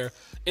up there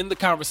in the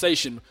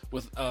conversation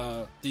with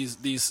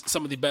these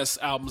some of the best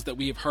albums that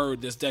we have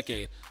heard this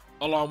decade.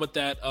 Along with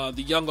that,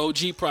 the Young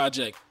OG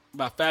Project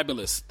by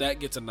Fabulous, that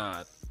gets a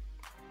nod.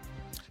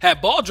 Had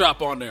Ball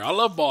Drop on there. I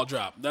love Ball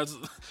Drop. That's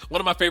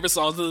one of my favorite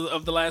songs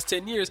of the last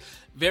 10 years.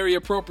 Very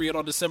appropriate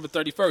on December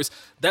 31st.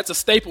 That's a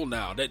staple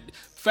now. That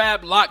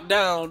Fab locked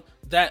down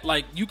that,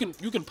 like, you can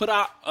put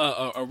out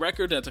a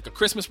record that's like a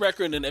Christmas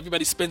record, and then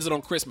everybody spins it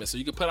on Christmas. So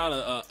you can put out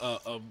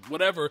a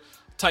whatever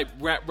type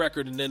rap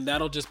record, and then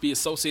that'll just be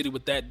associated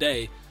with that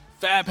day.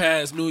 Fab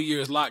has New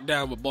Year's locked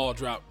down with Ball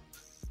Drop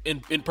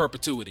in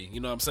perpetuity. You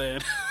know what I'm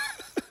saying?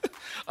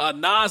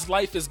 Nas'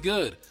 Life is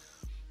Good.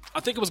 I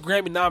think it was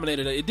Grammy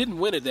nominated. It didn't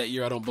win it that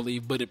year, I don't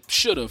believe, but it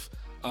should have.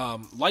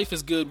 Life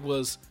is Good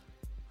was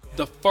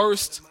the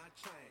first,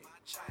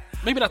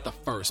 maybe not the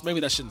first,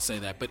 maybe I shouldn't say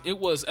that, but it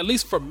was, at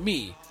least for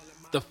me,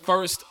 the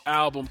first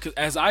album, 'cause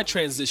as I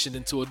transitioned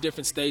into a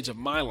different stage of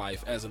my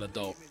life as an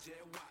adult,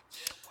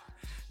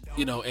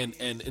 you know,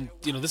 and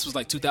you know, this was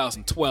like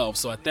 2012,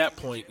 so at that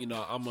point, you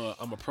know,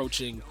 I'm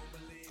approaching,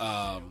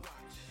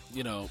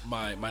 you know,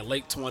 my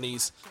late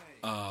 20s.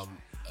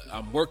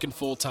 I'm working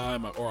full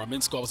time, or I'm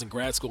in school. I was in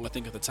grad school, I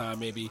think, at the time.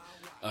 Maybe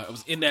I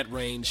was in that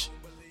range,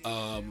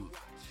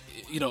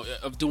 you know,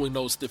 of doing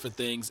those different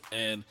things.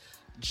 And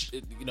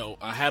you know,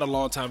 I had a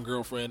long-time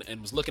girlfriend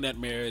and was looking at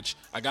marriage.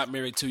 I got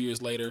married 2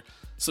 years later.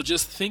 So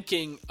just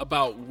thinking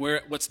about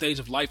what stage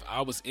of life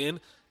I was in,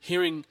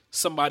 hearing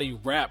somebody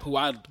rap who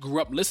I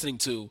grew up listening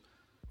to,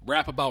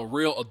 rap about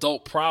real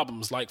adult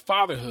problems like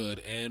fatherhood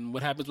and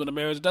what happens when a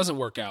marriage doesn't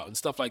work out and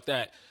stuff like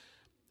that.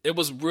 It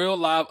was real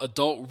live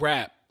adult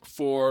rap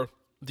for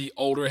the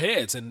older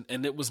heads, and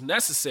it was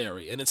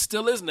necessary, and it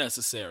still is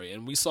necessary.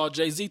 And we saw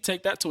Jay-Z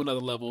take that to another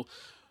level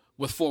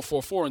with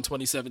 444 in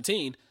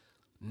 2017.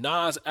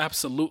 Nas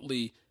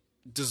absolutely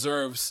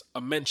deserves a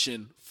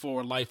mention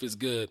for Life is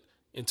Good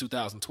in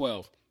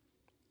 2012.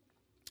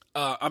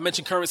 I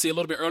mentioned Currency a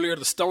little bit earlier.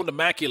 The Stoned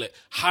Immaculate,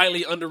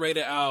 highly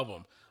underrated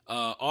album.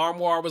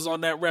 Armoire was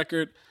on that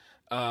record.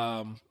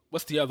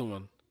 What's the other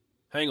one?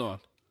 Hang on.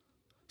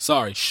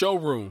 Sorry,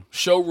 Showroom.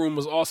 Showroom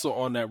was also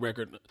on that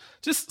record.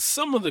 Just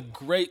some of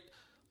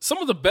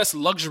the best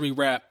luxury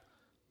rap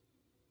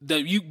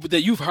that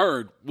you've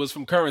heard was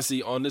from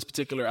Currency on this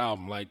particular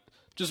album. Like,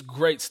 just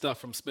great stuff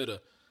from Spitta.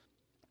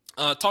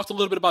 Talked a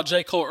little bit about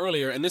J. Cole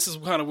earlier, and this is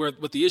kind of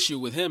what the issue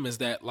with him is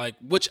that, like,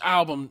 which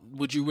album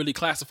would you really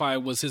classify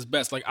was his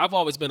best? Like, I've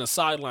always been a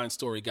Sideline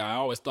Story guy. I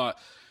always thought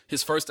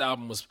his first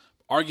album was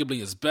arguably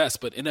his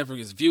best, but it never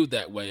gets viewed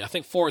that way. I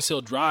think Forest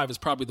Hill Drive is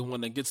probably the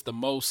one that gets the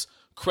most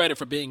credit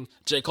for being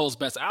J. Cole's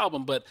best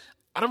album, but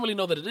I don't really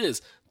know that it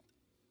is.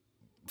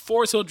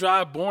 Forest Hill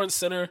Drive, Born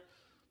Sinner,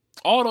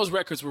 all those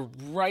records were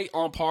right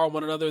on par with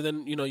one another.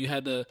 Then, you know, you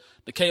had the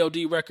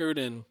KOD record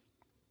and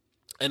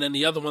then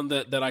the other one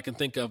that I can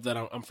think of that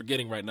I'm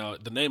forgetting right now,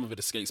 the name of it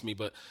escapes me,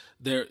 but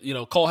there, you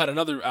know, Cole had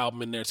another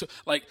album in there too.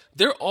 Like,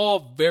 they're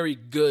all very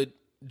good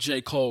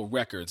J. Cole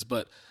records,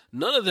 but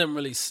none of them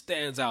really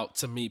stands out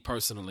to me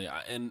personally.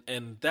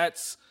 And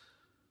that's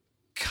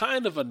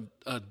kind of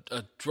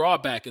a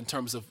drawback in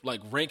terms of,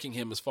 like, ranking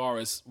him as far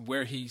as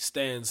where he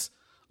stands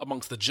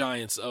amongst the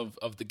giants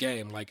of the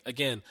game. Like,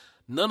 again,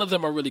 none of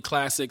them are really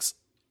classics.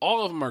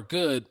 All of them are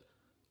good.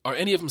 Are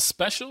any of them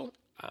special?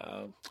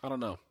 I don't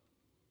know.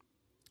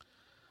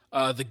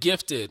 The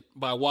Gifted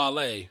by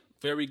Wale,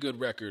 very good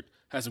record.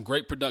 Has some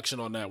great production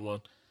on that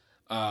one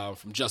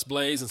from Just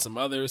Blaze and some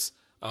others.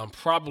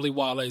 Probably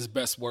Wale's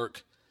best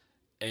work,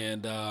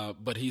 and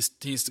but he's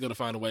going to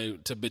find a way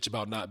to bitch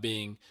about not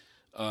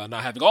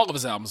having all of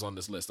his albums on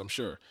this list, I'm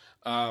sure.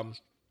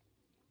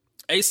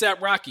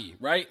 A$AP Rocky,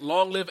 right?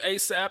 Long Live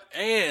A$AP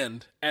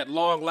and At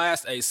Long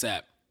Last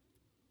A$AP.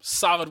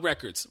 Solid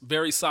records,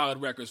 very solid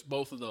records,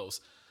 both of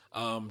those.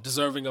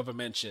 Deserving of a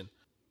mention.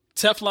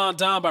 Teflon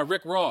Don by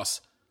Rick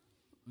Ross.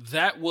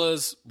 That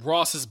was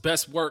Ross's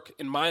best work,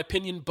 in my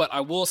opinion, but I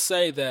will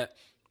say that,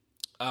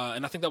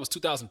 and I think that was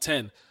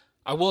 2010,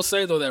 I will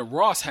say, though, that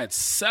Ross had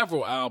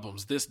several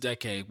albums this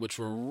decade which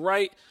were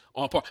right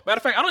on par. Matter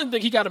of fact, I don't even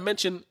think he got a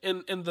mention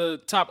in the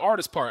top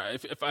artist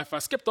part. If I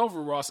skipped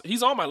over Ross,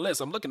 he's on my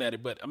list. I'm looking at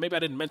it, but maybe I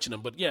didn't mention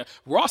him. But yeah,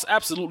 Ross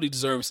absolutely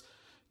deserves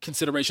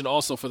consideration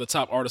also for the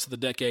top artist of the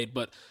decade.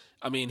 But,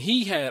 I mean,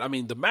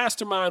 the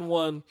Mastermind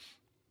one,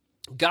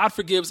 God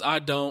Forgives I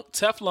Don't,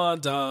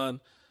 Teflon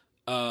Don,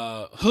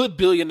 Hood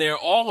Billionaire,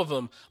 all of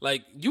them.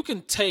 Like, you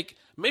can take,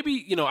 maybe,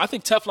 you know, I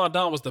think Teflon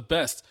Don was the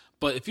best,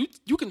 but if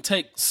you can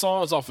take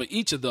songs off of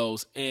each of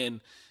those and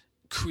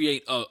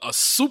create a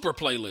super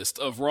playlist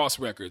of Ross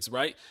records,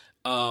 right?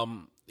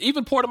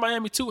 Even Port of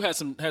Miami 2 has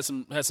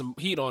some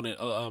heat on it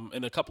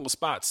in a couple of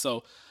spots.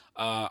 So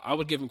I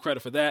would give him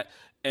credit for that.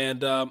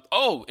 And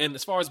and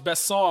as far as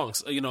best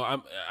songs, you know,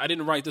 I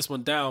didn't write this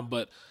one down,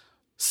 but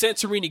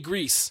Santorini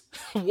Grease,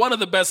 one of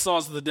the best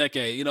songs of the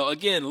decade. You know,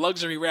 again,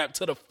 luxury rap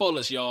to the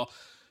fullest, y'all.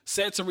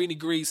 Santorini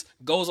Grease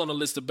goes on the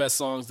list of best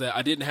songs that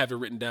I didn't have it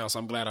written down, so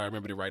I'm glad I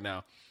remembered it right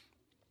now.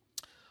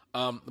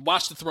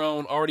 Watch the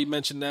Throne, already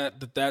mentioned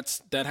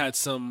that had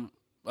some,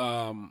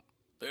 I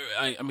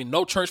mean,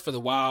 No Church for the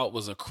Wild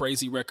was a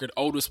crazy record.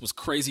 Otis was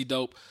crazy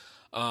dope.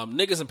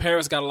 Niggas in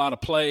Paris got a lot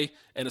of play,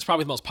 and it's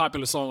probably the most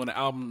popular song on the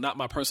album. Not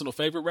my personal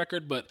favorite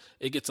record, but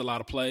it gets a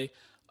lot of play.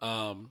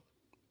 And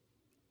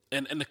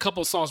a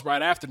couple of songs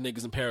right after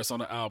Niggas in Paris on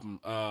the album,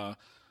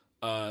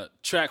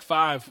 track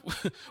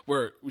 5,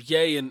 where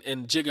Ye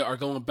and Jigga are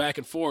going back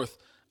and forth,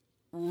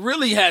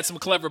 really had some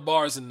clever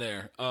bars in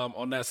there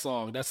on that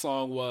song. That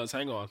song was,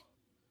 hang on,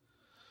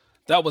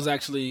 that was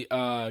actually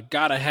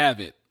Gotta Have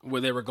It,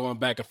 where they were going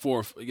back and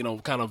forth, you know,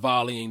 kind of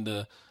volleying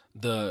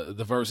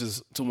the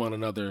verses to one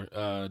another.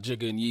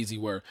 Jigga and Yeezy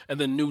were. And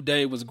then New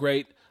Day was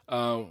great.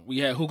 We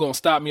had Who Gonna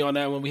Stop Me on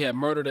that one. We had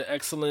Murder to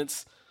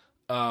Excellence.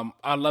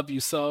 I Love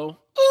You So.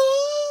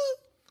 Ooh,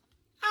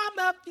 I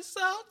love you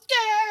so,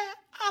 yeah.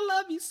 I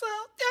love you so,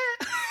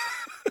 yeah.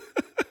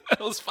 It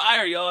was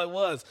fire, y'all. It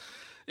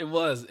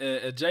was.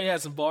 Jay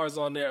had some bars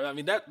on there. I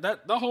mean, that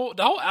the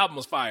whole album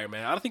was fire,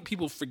 man. I don't think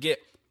people forget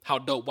how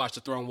dope Watch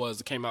the Throne was.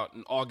 It came out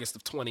in August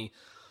of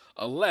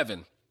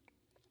 2011.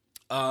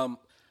 Now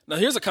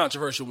here's a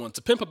controversial one.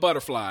 To Pimp a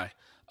Butterfly.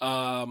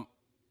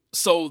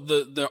 So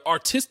the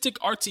artistic,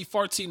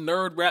 artsy-fartsy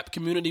nerd rap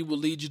community will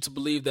lead you to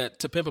believe that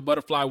To Pimp a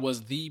Butterfly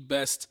was the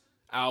best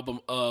album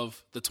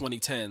of the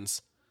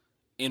 2010s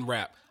in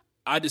rap.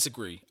 I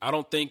disagree. I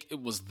don't think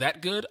it was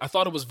that good. I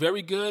thought it was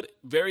very good,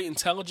 very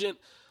intelligent,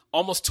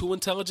 almost too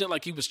intelligent,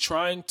 like he was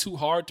trying too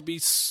hard to be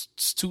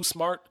too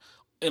smart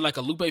in like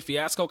a Lupe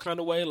Fiasco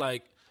kind of way.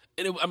 Like,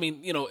 I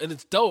mean, you know, and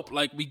it's dope.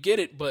 Like, we get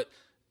it, but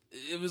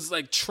it was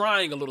like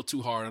trying a little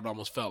too hard. It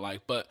almost felt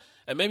like,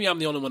 and maybe I'm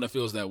the only one that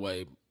feels that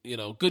way. You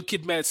know, Good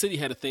Kid, Mad City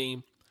had a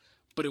theme,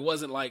 but it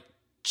wasn't like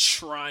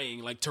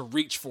trying like to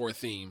reach for a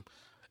theme,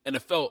 and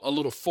it felt a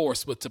little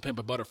forced with To Pimp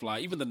a Butterfly.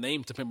 Even the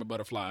name To Pimp a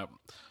Butterfly.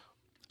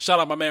 Shout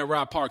out my man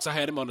Rob Parks. I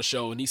had him on the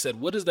show, and he said,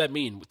 "What does that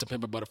mean, To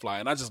Pimp a Butterfly?"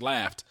 And I just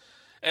laughed.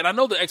 And I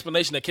know the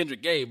explanation that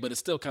Kendrick gave, but it's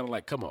still kind of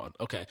like, come on,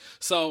 okay.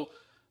 So,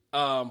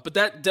 but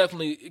that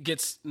definitely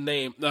gets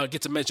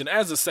a mention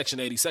as a Section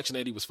 80. Section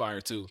 80 was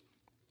fire too.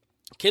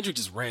 Kendrick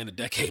just ran the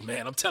decade,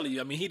 man. I'm telling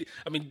you. I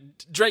mean,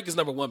 Drake is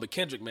number one, but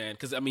Kendrick, man,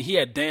 because he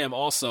had Damn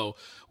also,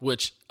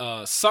 which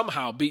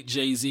somehow beat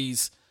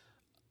Jay-Z's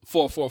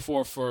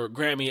 444 for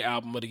Grammy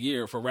Album of the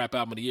Year, for Rap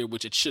Album of the Year,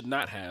 which it should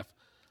not have.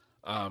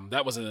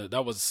 That was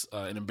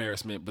an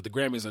embarrassment, but the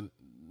Grammys are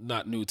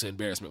not new to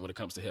embarrassment when it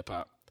comes to hip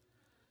hop.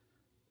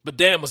 But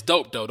Damn was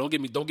dope though. Don't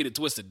get it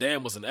twisted.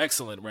 Damn was an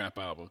excellent rap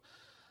album.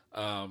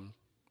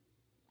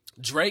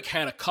 Drake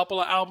had a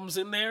couple of albums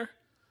in there.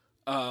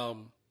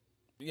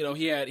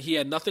 He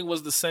had Nothing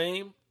Was the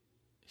Same.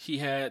 He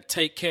had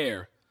Take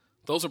Care.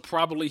 Those are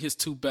probably his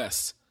two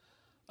best.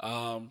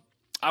 I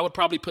would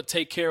probably put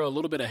Take Care a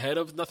little bit ahead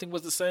of Nothing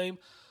Was the Same.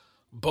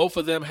 Both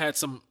of them had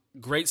some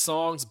great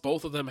songs.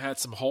 Both of them had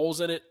some holes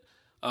in it.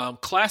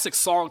 Classic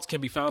songs can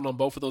be found on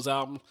both of those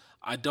albums.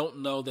 I don't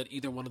know that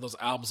either one of those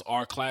albums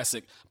are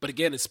classic, but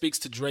again, it speaks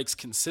to Drake's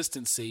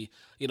consistency.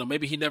 You know,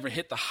 maybe he never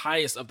hit the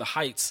highest of the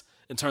heights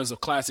in terms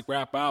of classic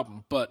rap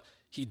album, but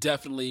he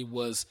definitely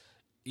was,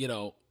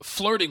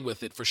 flirting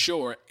with it for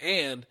sure.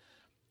 And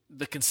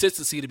the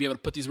consistency to be able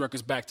to put these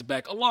records back to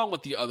back, along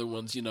with the other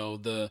ones,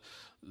 the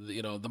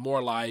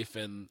More Life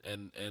and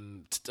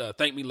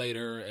Thank Me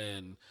Later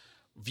and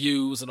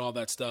Views and all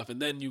that stuff.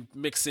 And then you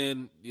mix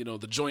in,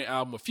 the joint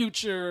album of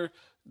Future,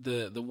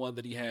 the one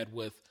that he had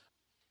with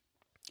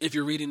If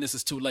You're Reading This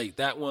Is Too Late.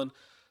 That one,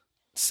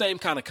 same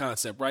kind of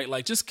concept, right?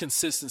 Like just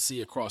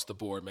consistency across the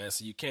board, man.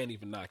 So you can't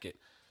even knock it.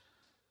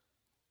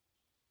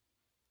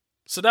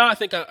 So now I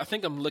think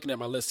I'm looking at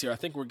my list here. I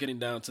think we're getting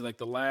down to like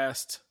the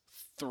last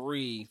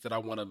three that I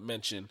want to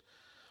mention.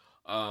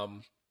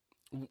 And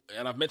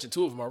I've mentioned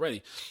two of them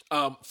already.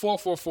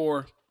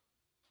 444,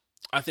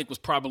 I think, was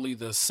probably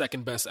the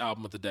second best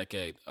album of the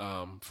decade,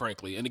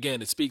 frankly. And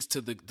again, it speaks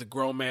to the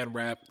grown man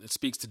rap. It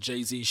speaks to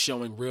Jay-Z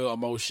showing real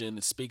emotion.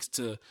 It speaks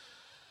to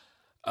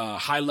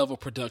high-level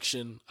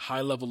production,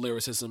 high-level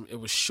lyricism. It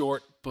was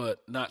short,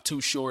 but not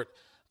too short.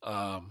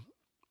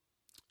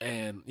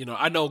 And,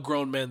 I know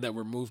grown men that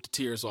were moved to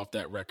tears off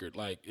that record.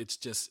 Like, it's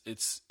just,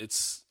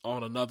 it's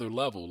on another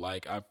level.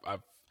 Like,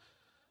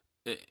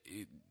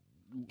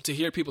 to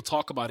hear people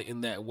talk about it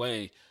in that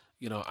way,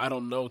 I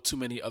don't know too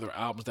many other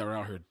albums that are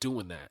out here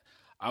doing that.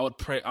 I'll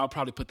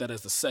probably put that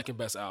as the second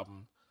best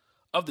album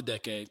of the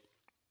decade.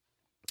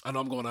 I know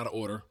I'm going out of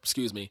order.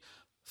 Excuse me.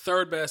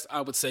 Third best, I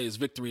would say, is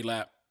Victory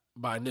Lap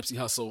by Nipsey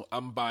Hussle.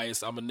 I'm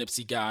biased. I'm a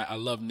Nipsey guy. I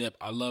love Nip.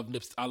 I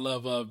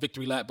love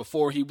Victory Lap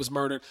before he was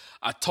murdered.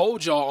 I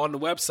told y'all on the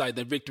website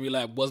that Victory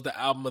Lap was the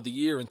album of the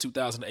year in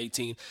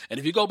 2018. And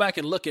if you go back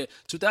and look at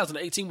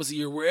 2018 was a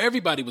year where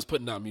everybody was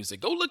putting out music.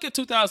 Go look at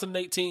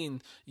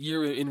 2018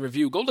 year in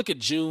review. Go look at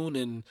June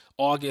and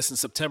August and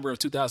September of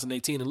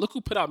 2018 and look who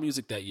put out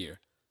music that year.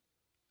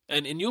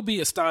 And you'll be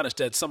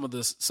astonished at some of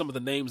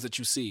the names that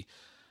you see.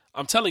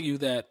 I'm telling you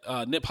that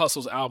Nip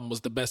Hussle's album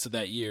was the best of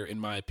that year, in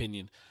my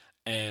opinion.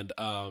 And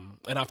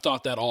I've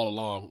thought that all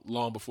along,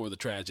 long before the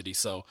tragedy.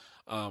 So,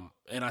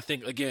 and I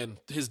think, again,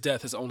 his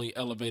death has only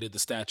elevated the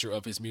stature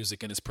of his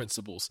music and his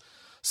principles.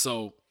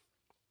 So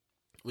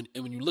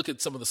when you look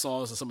at some of the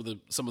songs and some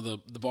of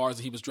the bars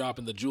that he was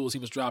dropping, the jewels he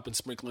was dropping,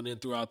 sprinkling in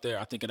throughout there,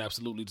 I think it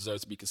absolutely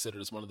deserves to be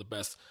considered as one of the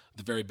best,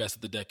 the very best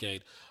of the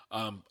decade.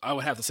 I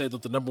would have to say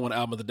that the number one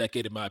album of the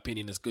decade, in my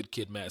opinion, is Good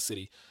Kid, Mad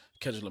City,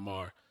 Kendrick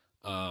Lamar.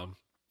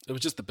 It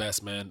was just the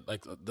best, man.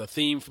 Like the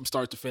theme from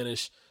start to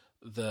finish,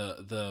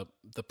 the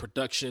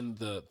production,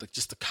 the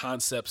just the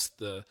concepts,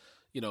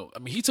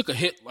 he took a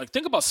hit. Like,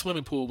 think about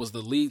Swimming Pool was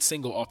the lead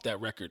single off that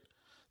record.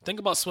 Think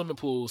about Swimming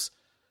Pools.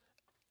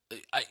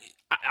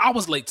 I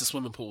was late to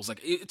Swimming Pools. Like,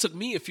 it took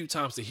me a few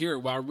times to hear it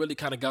while I really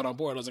kind of got on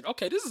board. I was like,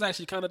 okay, this is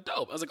actually kind of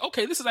dope. I was like,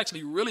 okay, this is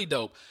actually really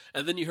dope.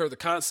 And then you heard the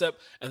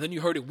concept, and then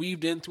you heard it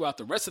weaved in throughout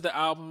the rest of the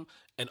album,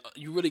 and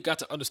you really got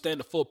to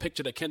understand the full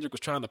picture that Kendrick was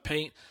trying to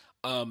paint.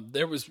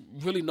 There was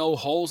really no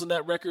holes in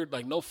that record,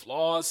 like no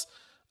flaws.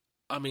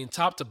 I mean,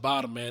 top to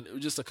bottom, man, it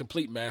was just a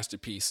complete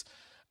masterpiece.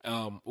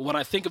 When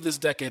I think of this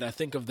decade, I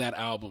think of that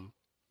album,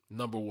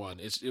 number one.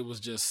 It was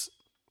just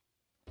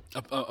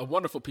a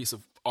wonderful piece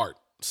of art.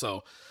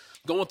 So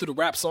going through the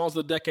rap songs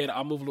of the decade,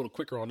 I'll move a little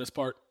quicker on this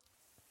part.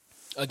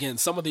 Again,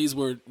 some of these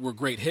were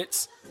great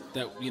hits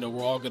that,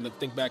 we're all going to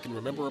think back and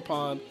remember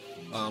upon.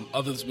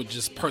 Others were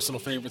just personal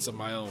favorites of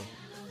my own.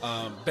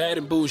 Bad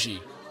and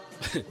Bougie.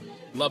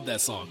 Love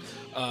that song.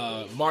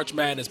 March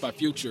Madness by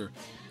Future.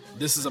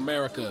 This Is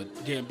America,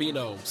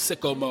 Gambino,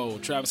 Sicko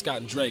Mode, Travis Scott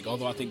and Drake,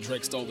 although I think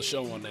Drake stole the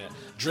show on that.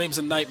 Dreams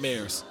and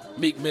Nightmares,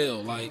 Meek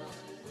Mill. Like,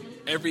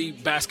 every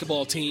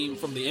basketball team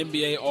from the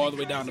NBA all the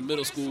way down to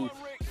middle school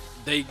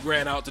they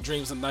ran out to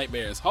Dreams and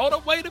Nightmares. Hold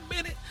up, wait a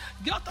minute.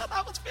 Y'all thought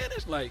I was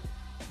finished? Like,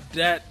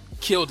 that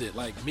killed it.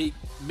 Like,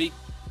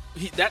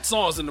 that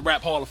song's in the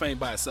Rap Hall of Fame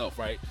by itself,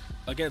 right?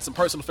 Again, some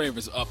personal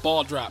favorites.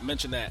 Ball Drop,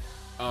 mention that.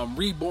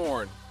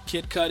 Reborn,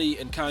 Kid Cudi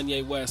and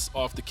Kanye West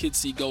off the Kids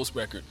See Ghost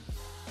record.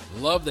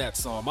 Love that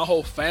song. My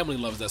whole family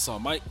loves that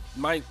song.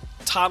 My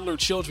toddler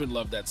children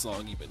love that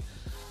song even.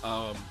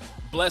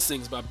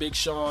 Blessings by Big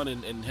Sean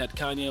and had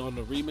Kanye on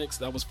the remix.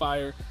 That was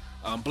fire.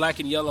 Black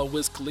and Yellow,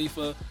 Wiz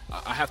Khalifa.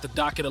 I have to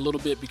dock it a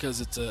little bit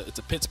because it's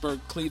a Pittsburgh,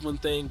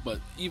 Cleveland thing, but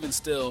even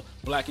still,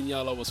 Black and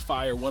Yellow was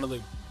fire. One of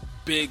the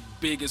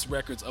biggest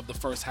records of the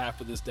first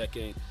half of this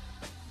decade.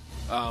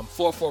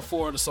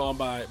 444, the song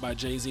by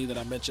Jay-Z that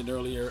I mentioned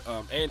earlier,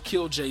 and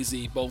Kill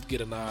Jay-Z both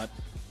get a nod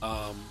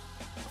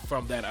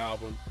from that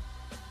album.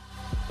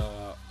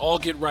 All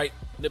Get Right,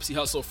 Nipsey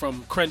Hussle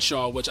from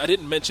Crenshaw, which I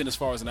didn't mention as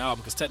far as an album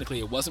because technically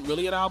it wasn't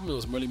really an album, it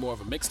was really more of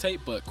a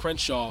mixtape, but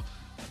Crenshaw,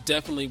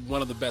 definitely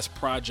one of the best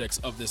projects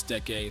of this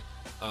decade.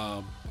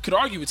 Could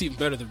argue it's even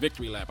better than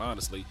Victory Lap,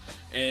 honestly.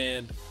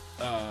 And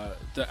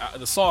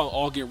the song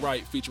All Get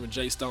Right featuring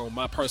Jay Stone,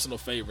 my personal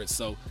favorite.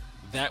 So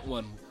that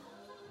one,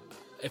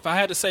 if I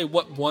had to say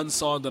what one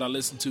song that I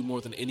listened to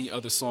more than any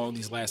other song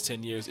these last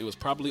 10 years, it was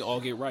probably All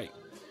Get Right.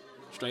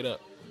 Straight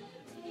up.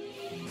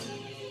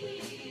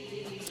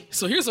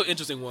 So here's an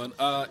interesting one.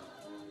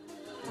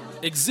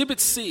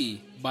 Exhibit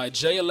C by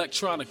Jay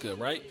Electronica,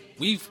 right?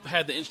 We've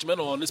had the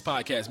instrumental on this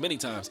podcast many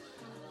times.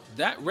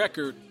 That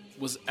record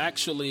was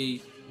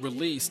actually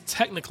released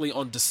technically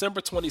on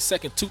December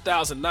 22nd,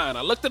 2009.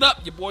 I looked it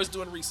up. Your boy's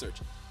doing research.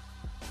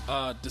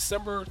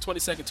 December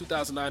 22nd,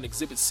 2009,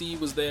 Exhibit C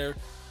was there,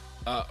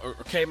 or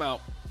came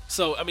out.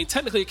 So, I mean,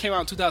 technically it came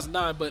out in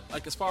 2009, but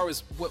like as far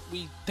as what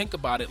we think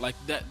about it, like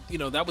that,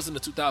 that was in the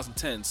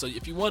 2010. So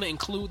if you want to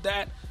include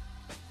that,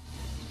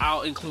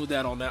 I'll include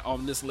that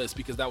on this list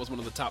because that was one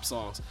of the top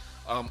songs.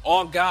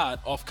 On God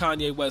off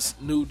Kanye West's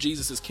new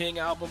Jesus is King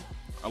album.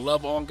 I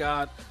love On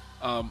God.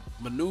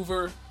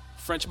 Maneuver,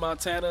 French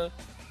Montana,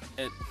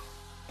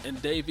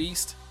 and Dave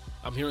East.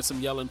 I'm hearing some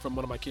yelling from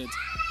one of my kids.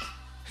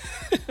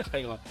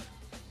 Hang on.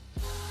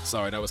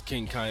 Sorry, that was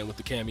King Kanye with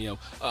the cameo.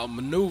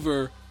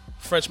 Maneuver,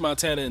 French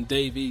Montana, and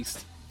Dave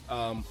East.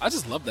 I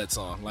just love that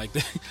song. Like,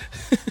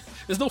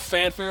 there's no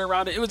fanfare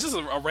around it. It was just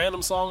a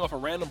random song off a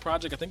random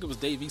project. I think it was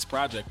Dave East's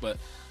project, but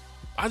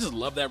I just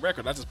love that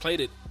record. I just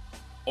played it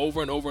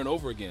over and over and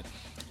over again.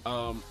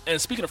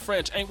 And speaking of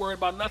French, Ain't Worried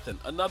About Nothing.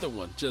 Another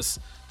one.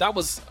 That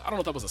was, I don't know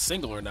if that was a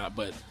single or not,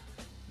 but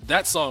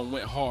that song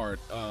went hard.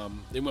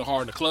 It went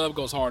hard in the club,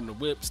 goes hard in the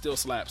whip, still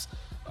slaps.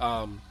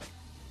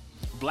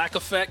 Black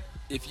Effect,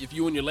 if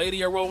you and your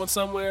lady are rolling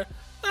somewhere,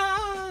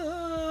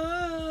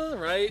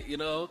 right?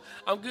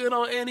 I'm good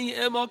on any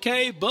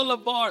MLK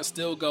Boulevard,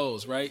 still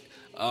goes, right?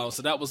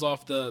 So that was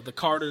off the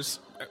Carter's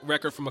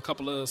record from a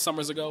couple of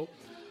summers ago.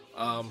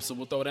 So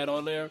we'll throw that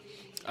on there.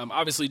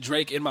 Obviously,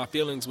 Drake, In My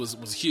Feelings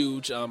was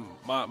huge.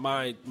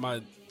 My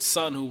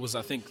son, who was,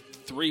 I think,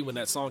 3 when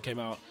that song came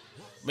out,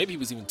 maybe he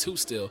was even 2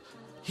 still,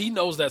 he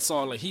knows that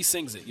song, like he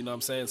sings it, you know what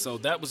I'm saying? So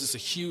that was just a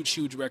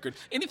huge record.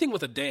 Anything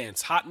with a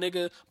dance, Hot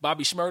Nigga,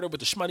 Bobby Shmurda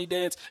with the Shmoney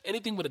dance,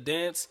 anything with a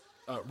dance.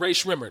 Ray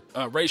Shrimmerd.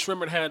 Ray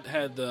Shrimmerd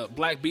had the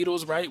Black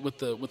Beatles, right, with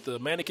the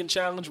mannequin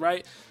challenge,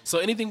 right? So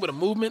anything with a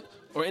movement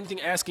or anything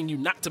asking you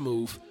not to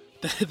move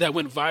that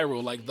went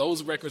viral, like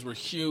those records were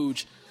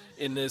huge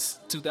in this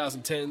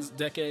 2010s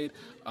decade.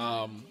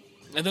 And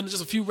then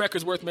just a few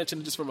records worth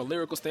mentioning just from a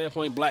lyrical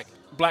standpoint.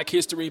 Black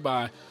History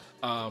by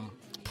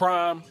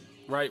Prime,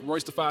 right?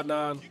 Royce da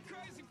 5'9",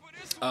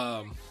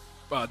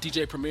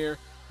 DJ Premier,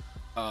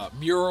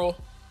 Mural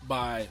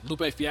by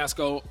Lupe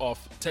Fiasco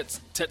off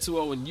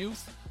Tetsuo and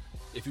Youth.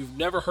 If you've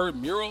never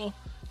heard Mural,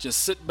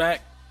 just sit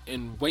back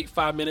and wait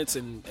 5 minutes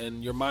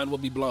and your mind will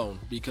be blown,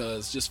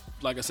 because just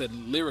like I said,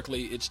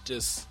 lyrically, it's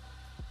just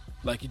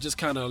like you just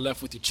kind of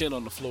left with your chin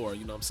on the floor,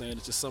 you know what I'm saying?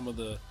 It's just some of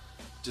the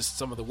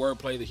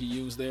wordplay that he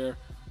used there.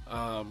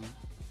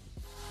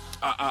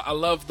 I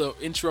love the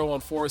intro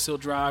on Forest Hill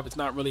Drive. It's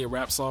not really a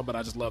rap song, but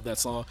I just love that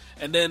song.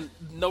 And then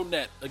No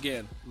Net,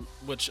 again,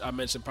 which I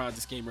mentioned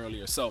Ponzi Scheme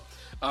earlier. So,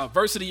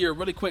 verse of the year,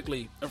 really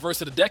quickly, or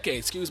verse of the decade,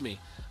 excuse me.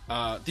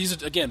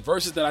 These are, again,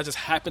 verses that I just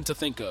happen to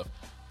think of.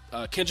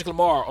 Kendrick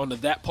Lamar on the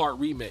That Part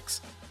remix.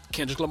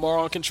 Kendrick Lamar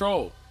on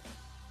Control.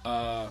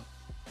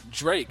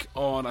 Drake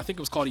on, I think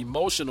it was called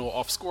Emotional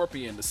off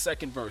Scorpion, the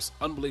second verse.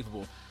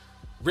 Unbelievable.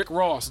 Rick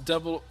Ross,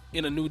 Devil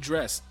in a New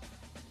Dress.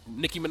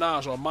 Nicki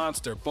Minaj on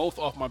Monster, both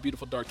off My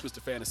Beautiful Dark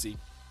Twisted Fantasy.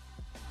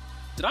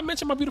 Did I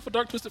mention My Beautiful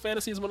Dark Twisted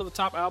Fantasy is one of the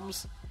top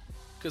albums?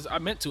 Because I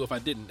meant to if I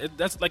didn't.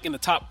 That's like in the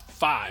top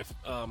 5.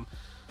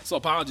 So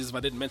apologies if I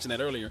didn't mention that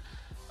earlier.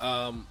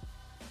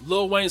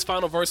 Lil Wayne's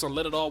final verse on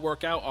Let It All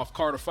Work Out off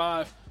Carter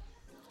 5.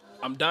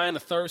 I'm Dying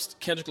of Thirst,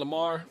 Kendrick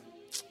Lamar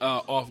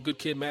off Good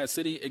Kid, Mad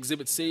City.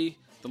 Exhibit C,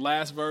 the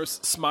last verse.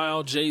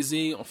 Smile,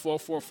 Jay-Z on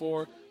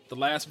 444, the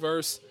last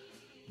verse.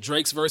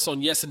 Drake's verse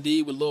on Yes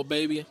Indeed with Lil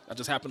Baby. I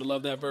just happen to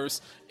love that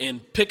verse. And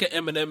pick an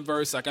Eminem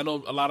verse. Like, I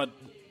know a lot of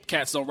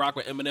cats don't rock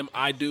with Eminem.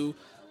 I do.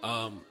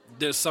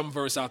 There's some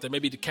verse out there,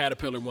 maybe the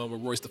Caterpillar one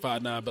with Royce da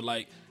 5'9", but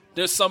like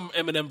There's some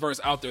Eminem verse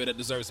out there that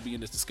deserves to be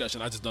in this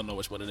discussion. I just don't know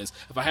which one it is.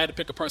 If I had to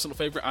pick a personal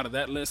favorite out of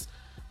that list,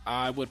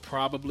 I would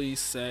probably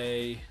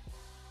say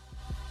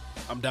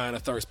I'm Dying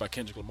of Thirst by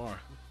Kendrick Lamar.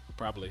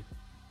 Probably.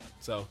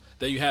 So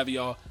there you have it,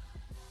 y'all.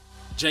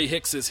 Jay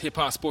Hicks's Hip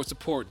Hop Sports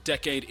Report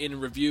Decade in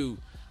Review.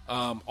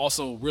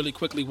 Also, really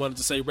quickly wanted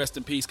to say rest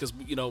in peace because,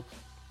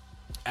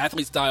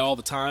 athletes die all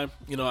the time.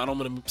 I don't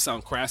want to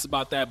sound crass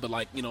about that, but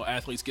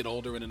athletes get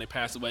older and then they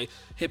pass away.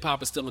 Hip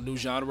hop is still a new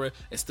genre.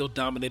 It's still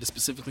dominated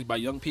specifically by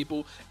young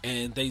people,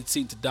 and they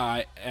seem to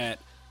die at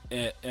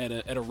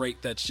a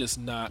rate that's just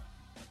not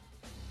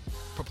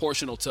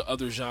proportional to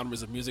other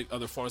genres of music,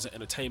 other forms of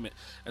entertainment.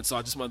 And so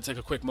I just want to take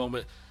a quick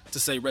moment to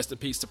say rest in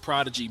peace to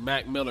Prodigy,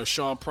 Mac Miller,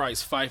 Sean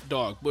Price, Phife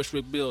Dawg,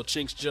 Bushwick Bill,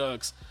 Chinx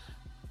Jugs,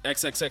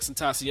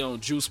 XXXTentacion,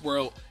 Juice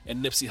WRLD,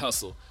 and Nipsey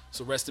Hussle.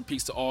 So rest in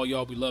peace to all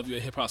y'all. We love you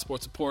at Hip Hop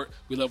Sports Report.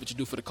 We love what you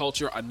do for the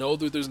culture. I know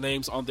that there's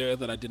names on there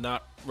that I did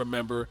not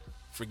remember.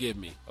 Forgive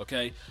me,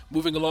 okay?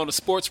 Moving along to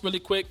sports really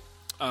quick.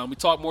 We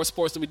talk more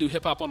sports than we do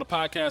hip-hop on the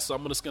podcast, so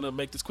I'm just going to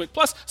make this quick.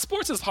 Plus,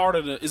 sports is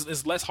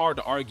less hard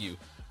to argue,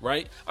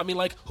 right? I mean,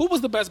 who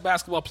was the best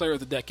basketball player of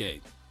the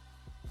decade?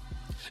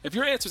 If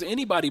your answer is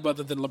anybody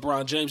other than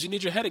LeBron James, you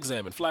need your head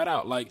examined, flat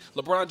out.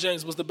 LeBron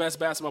James was the best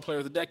basketball player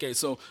of the decade,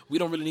 so we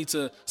don't really need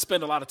to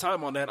spend a lot of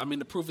time on that. I mean,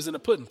 the proof is in the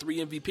pudding.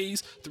 3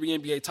 MVPs, 3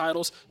 NBA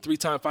titles,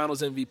 3-time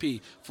Finals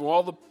MVP. For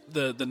all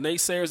the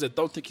naysayers that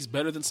don't think he's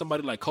better than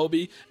somebody like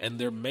Kobe, and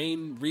their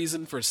main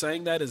reason for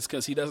saying that is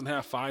because he doesn't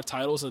have 5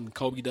 titles and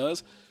Kobe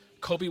does,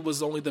 Kobe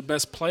was only the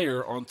best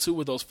player on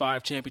 2 of those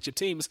 5 championship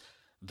teams.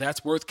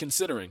 That's worth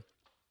considering.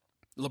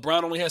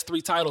 LeBron only has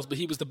 3 titles, but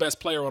he was the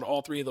best player on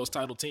all 3 of those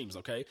title teams,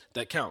 okay?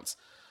 That counts.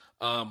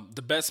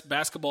 The best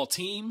basketball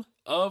team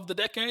of the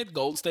decade,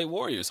 Golden State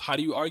Warriors. How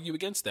do you argue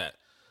against that?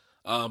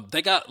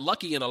 They got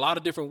lucky in a lot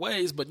of different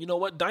ways, but you know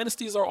what?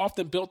 Dynasties are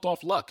often built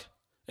off luck,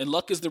 and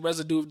luck is the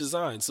residue of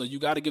design, so you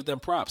got to give them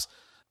props.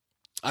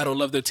 I don't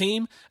love their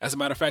team. As a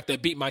matter of fact, they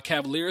beat my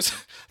Cavaliers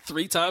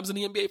 3 times in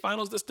the NBA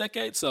Finals this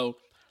decade, so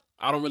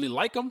I don't really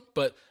like them,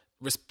 but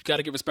got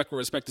to give respect where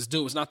respect is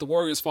due. It's not the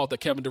Warriors' fault that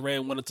Kevin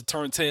Durant wanted to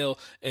turn tail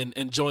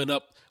and join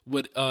up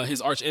with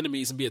his arch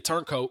enemies and be a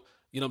turncoat.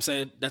 You know what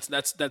I'm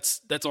saying?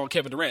 That's on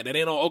Kevin Durant. That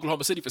ain't on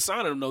Oklahoma City for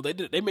signing him. No,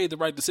 they made the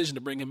right decision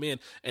to bring him in,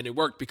 and it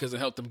worked because it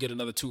helped them get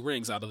another 2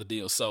 rings out of the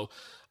deal. So,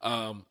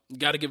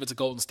 got to give it to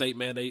Golden State,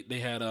 man. They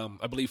had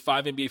I believe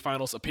 5 NBA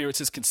Finals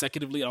appearances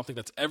consecutively. I don't think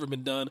that's ever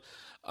been done,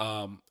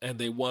 and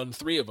they won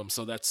 3 of them.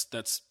 So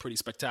that's pretty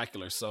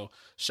spectacular. So,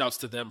 shouts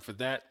to them for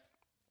that.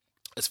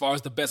 As far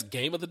as the best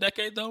game of the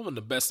decade, though, and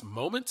the best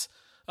moment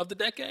of the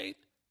decade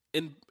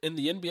in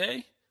the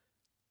NBA,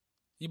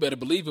 you better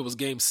believe it was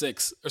Game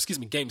 7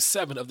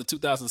 of the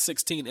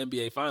 2016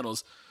 NBA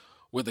Finals,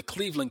 where the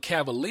Cleveland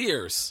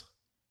Cavaliers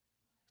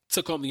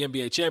took home the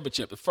NBA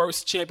championship. The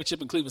first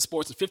championship in Cleveland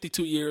sports in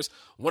 52 years,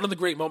 one of the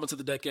great moments of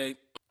the decade.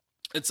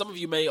 And some of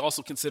you may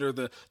also consider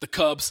the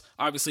Cubs,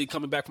 obviously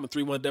coming back from a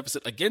 3-1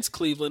 deficit against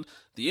Cleveland.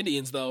 The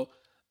Indians, though,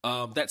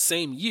 that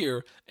same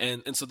year,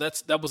 and so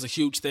that was a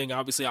huge thing.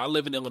 Obviously, I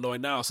live in Illinois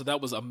now, so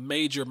that was a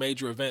major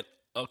event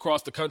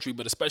across the country,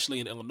 but especially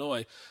in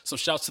Illinois. So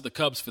shouts to the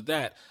Cubs for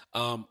that.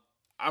 I'm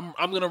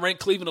going to rank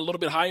Cleveland a little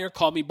bit higher.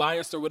 Call me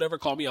biased or whatever.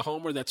 Call me a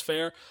homer. That's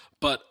fair.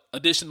 But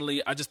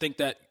additionally, I just think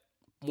that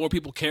more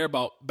people care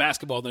about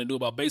basketball than they do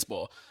about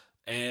baseball.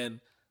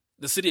 And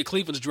the city of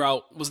Cleveland's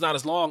drought was not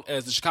as long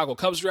as the Chicago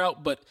Cubs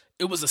drought, but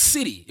it was a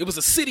city. It was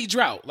a city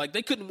drought.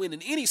 They couldn't win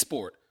in any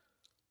sport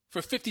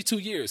for 52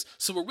 years.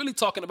 So we're really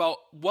talking about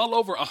well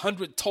over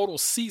 100 total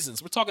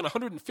seasons. We're talking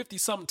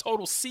 150-something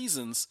total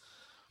seasons,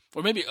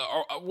 or maybe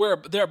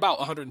they're about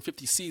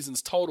 150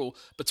 seasons total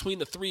between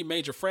the 3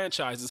 major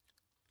franchises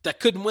that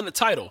couldn't win a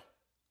title.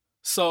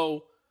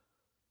 So,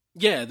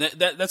 yeah,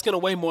 that's going to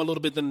weigh more a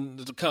little bit than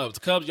the Cubs. The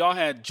Cubs, y'all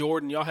had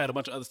Jordan. Y'all had a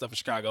bunch of other stuff in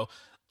Chicago.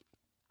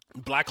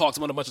 Blackhawks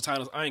won a bunch of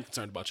titles. I ain't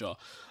concerned about y'all.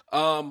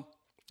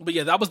 But,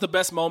 yeah, that was the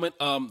best moment.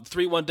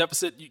 3-1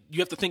 deficit. You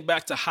have to think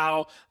back to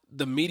how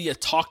the media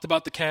talked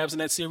about the Cavs in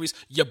that series.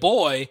 Your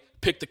boy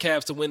picked the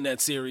Cavs to win that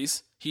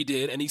series. He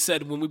did. And he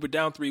said when we were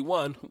down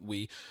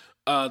 3-1,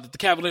 that the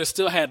Cavaliers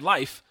still had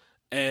life.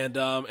 And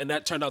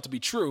that turned out to be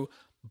true.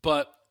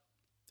 But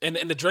and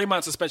the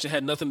Draymond suspension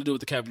had nothing to do with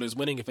the Cavaliers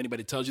winning. If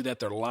anybody tells you that,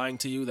 they're lying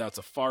to you. That's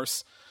a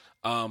farce.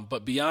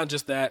 But beyond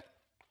just that,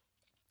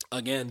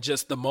 again,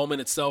 just the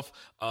moment itself,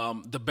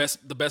 the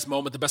best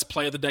moment, the best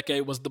play of the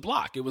decade was the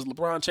block. It was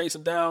LeBron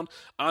chasing down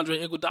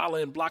Andre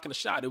Iguodala and blocking a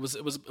shot. It was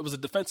a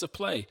defensive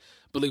play,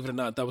 believe it or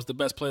not. That was the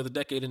best play of the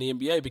decade in the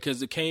NBA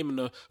because it came in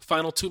the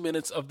final 2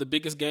 minutes of the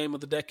biggest game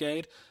of the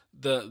decade,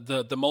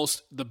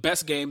 the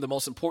best game, the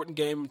most important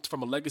game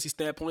from a legacy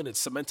standpoint. It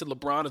cemented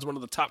LeBron as one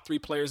of the top 3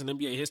 players in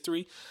NBA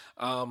history.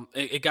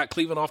 It got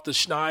Cleveland off the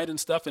schneid and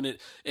stuff, and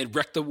it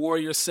wrecked the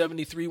Warriors'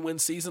 73-win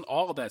season,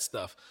 all of that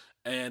stuff.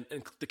 And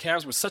the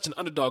Cavs were such an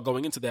underdog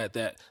going into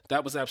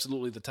that was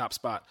absolutely the top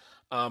spot.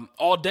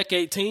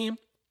 All-decade team,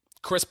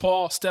 Chris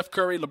Paul, Steph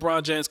Curry,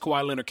 LeBron James,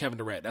 Kawhi Leonard, Kevin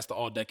Durant. That's the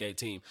all-decade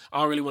team. I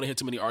don't really want to hear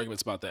too many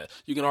arguments about that.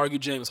 You can argue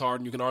James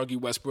Harden. You can argue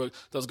Westbrook.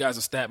 Those guys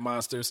are stat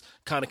monsters.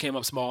 Kind of came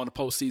up small in the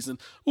postseason.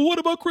 Well, what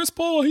about Chris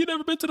Paul? He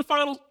never been to the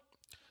finals.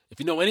 If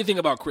you know anything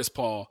about Chris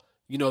Paul,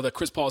 you know that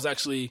Chris Paul is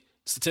actually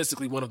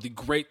statistically one of the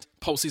great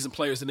postseason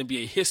players in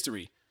NBA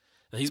history.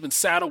 Now, he's been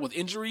saddled with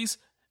injuries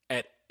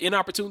at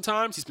inopportune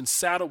times. He's been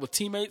saddled with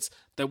teammates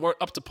that weren't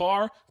up to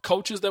par,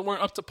 coaches that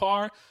weren't up to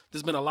par.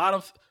 There's been a lot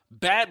of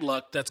bad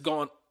luck that's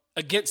gone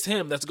against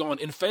him, that's gone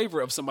in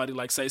favor of somebody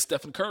like, say,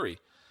 Stephen Curry.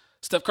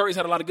 Steph Curry's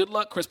had a lot of good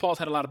luck. Chris Paul's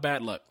had a lot of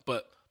bad luck.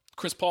 But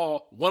Chris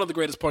Paul, one of the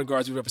greatest point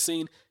guards we've ever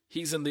seen,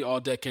 he's in the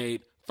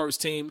all-decade first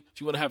team.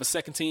 If you want to have a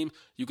second team,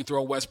 you can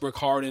throw Westbrook,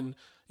 Harden, you know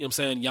what I'm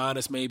saying,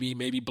 Giannis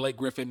maybe Blake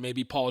Griffin,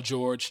 maybe Paul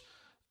George.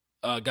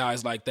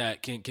 Guys like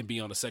that can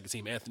be on the second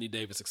team, Anthony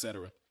Davis,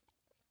 etc.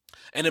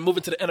 And then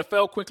moving to the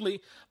NFL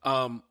quickly,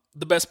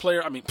 the best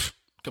player,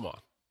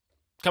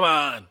 come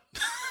on.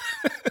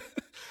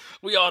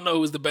 We all know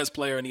who's the best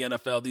player in the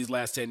NFL these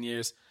last 10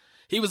 years.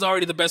 He was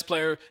already the best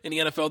player in the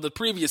NFL the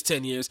previous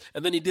 10 years,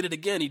 and then he did it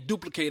again. He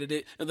duplicated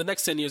it in the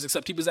next 10 years,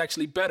 except he was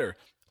actually better.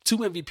 2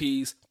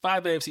 MVPs,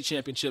 5 AFC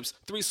championships,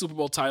 3 Super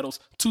Bowl titles,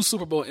 2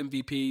 Super Bowl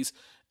MVPs,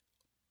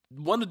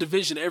 won the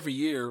division every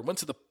year, went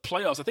to the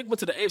playoffs, I think went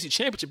to the AFC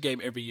championship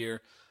game every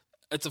year.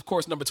 It's, of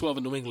course, number 12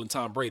 in New England,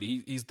 Tom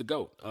Brady. He's the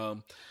GOAT.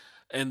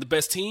 And the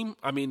best team,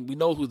 we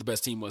know who the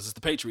best team was. It's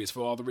the Patriots for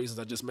all the reasons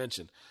I just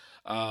mentioned.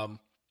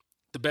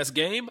 The best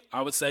game,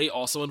 I would say,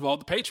 also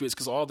involved the Patriots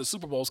because all the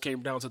Super Bowls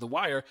came down to the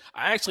wire.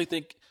 I actually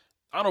think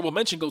honorable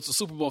mention goes to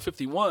Super Bowl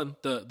 51,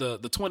 the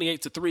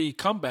 28-3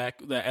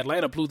 comeback that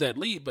Atlanta blew that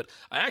lead. But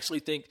I actually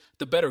think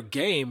the better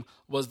game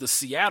was the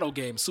Seattle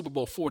game, Super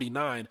Bowl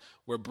 49,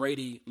 where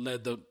Brady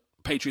led the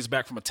Patriots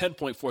back from a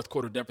 10-point fourth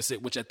quarter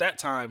deficit, which at that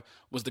time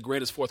was the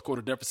greatest fourth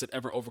quarter deficit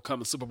ever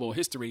overcome in Super Bowl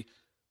history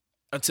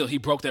until he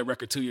broke that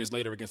record 2 years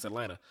later against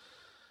Atlanta.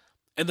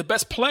 And the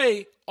best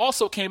play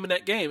also came in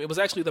that game. It was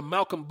actually the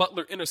Malcolm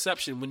Butler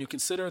interception. When you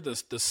consider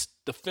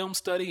the film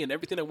study and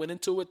everything that went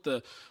into it,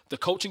 the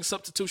coaching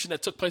substitution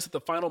that took place at the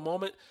final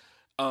moment,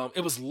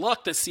 it was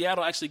luck that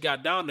Seattle actually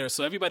got down there.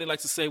 So everybody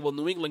likes to say, well,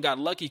 New England got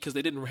lucky because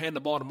they didn't hand the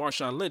ball to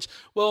Marshawn Lynch.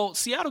 Well,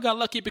 Seattle got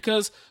lucky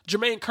because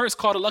Jermaine Kearse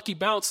caught a lucky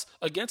bounce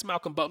against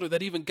Malcolm Butler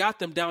that even got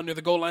them down near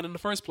the goal line in the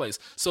first place.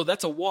 So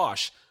that's a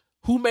wash.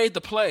 Who made the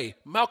play?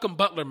 Malcolm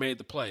Butler made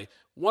the play.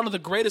 One of the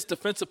greatest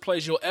defensive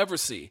plays you'll ever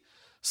see.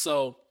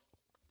 So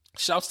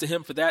shouts to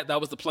him for that.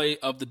 That was the play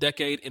of the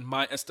decade in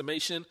my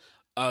estimation,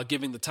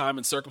 given the time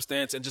and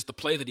circumstance and just the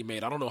play that he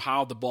made. I don't know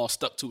how the ball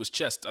stuck to his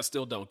chest. I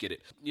still don't get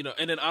it.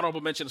 And then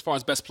honorable mention as far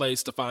as best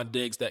plays, Stephon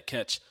Diggs, that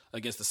catch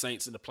against the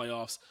Saints in the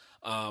playoffs.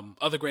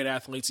 Other great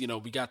athletes,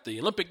 we got the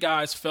Olympic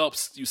guys,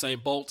 Phelps,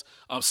 Usain Bolt,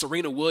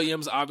 Serena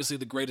Williams, obviously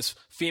the greatest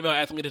female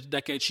athlete of the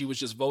decade. She was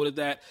just voted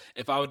that.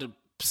 If I were to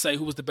say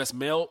who was the best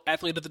male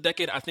athlete of the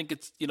decade, I think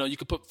it's, you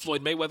could put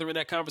Floyd Mayweather in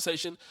that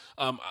conversation.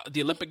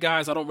 The Olympic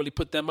guys, I don't really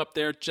put them up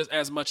there just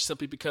as much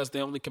simply because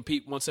they only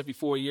compete once every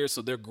 4 years,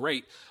 so they're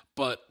great.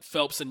 But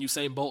Phelps and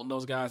Usain Bolt and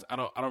those guys, I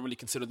don't really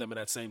consider them in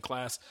that same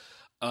class.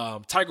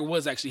 Tiger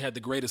Woods actually had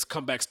the greatest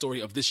comeback story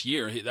of this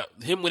year.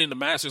 Him winning the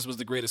Masters was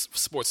the greatest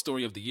sports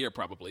story of the year,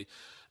 probably.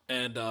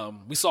 And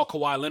we saw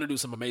Kawhi Leonard do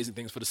some amazing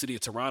things for the city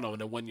of Toronto in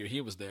the 1 year he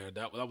was there.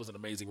 That was an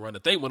amazing run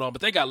that they went on,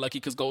 but they got lucky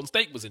because Golden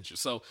State was injured.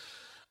 So,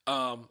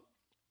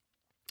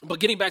 but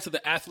getting back to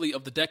the athlete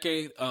of the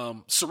decade,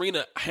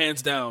 Serena,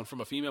 hands down,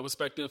 from a female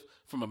perspective.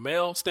 From a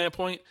male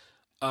standpoint,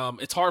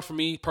 it's hard for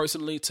me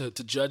personally to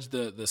judge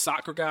the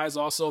soccer guys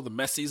also, the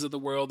Messis of the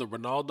world, the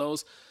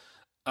Ronaldos.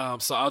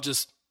 So I'll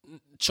just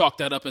chalk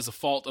that up as a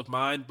fault of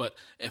mine. But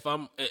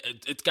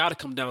it's got to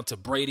come down to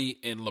Brady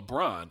and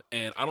LeBron.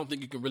 And I don't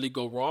think you can really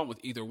go wrong with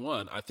either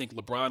one. I think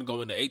LeBron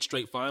going to 8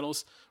 straight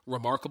finals,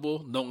 remarkable.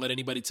 Don't let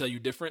anybody tell you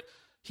different.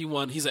 He's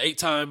an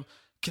 8-time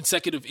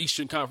consecutive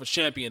Eastern Conference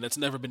champion. That's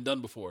never been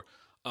done before.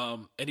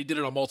 And he did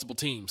it on multiple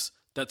teams.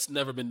 That's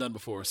never been done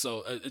before.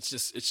 So it's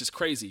just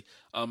crazy.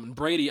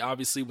 Brady,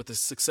 obviously, with the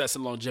success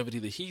and longevity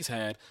that he's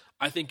had,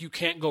 I think you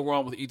can't go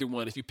wrong with either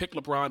one. If you pick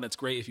LeBron, that's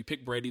great. If you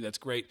pick Brady, that's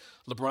great.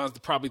 LeBron's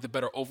probably the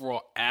better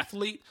overall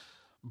athlete.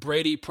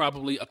 Brady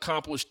probably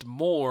accomplished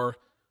more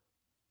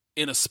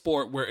in a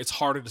sport where it's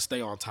harder to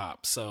stay on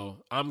top. So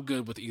I'm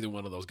good with either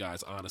one of those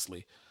guys,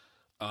 honestly.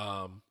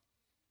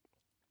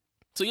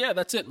 So yeah,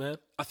 that's it, man.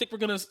 I think we're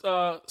going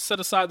to set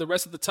aside the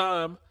rest of the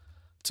time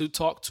to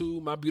talk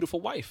to my beautiful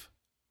wife.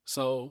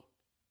 So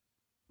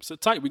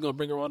sit tight. We're going to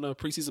bring her on the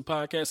preseason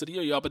podcast of the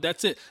year, y'all. But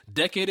that's it.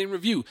 Decade in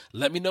review.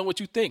 Let me know what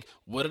you think.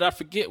 What did I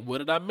forget? What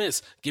did I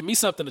miss? Give me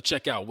something to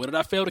check out. What did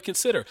I fail to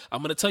consider?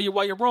 I'm going to tell you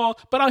why you're wrong,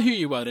 but I'll hear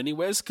you out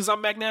anyways because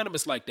I'm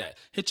magnanimous like that.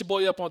 Hit your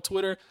boy up on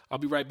Twitter. I'll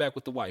be right back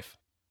with the wife.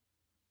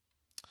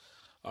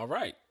 All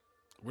right.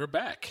 We're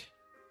back.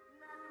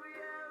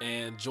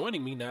 And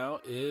joining me now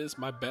is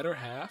my better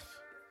half,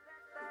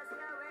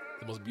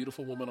 the most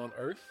beautiful woman on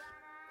earth,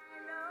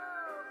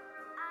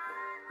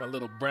 my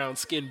little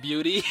brown-skinned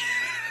beauty.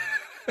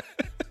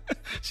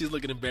 She's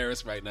looking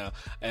embarrassed right now.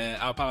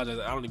 And I apologize.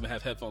 I don't even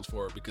have headphones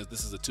for her because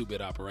this is a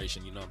 2-bit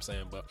operation. You know what I'm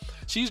saying? But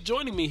she's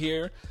joining me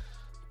here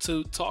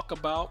to talk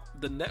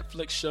about the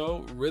Netflix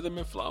show Rhythm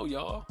and Flow,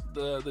 y'all.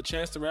 The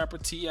Chance the Rapper,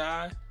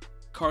 T.I.,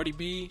 Cardi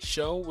B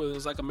show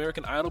was like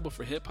American Idol, but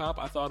for hip hop.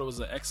 I thought it was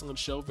an excellent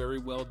show, very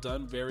well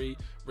done, very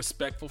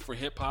respectful for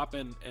hip hop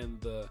and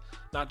the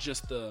not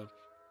just the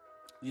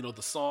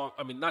the song.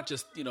 I mean, not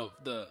just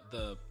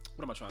the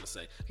what am I trying to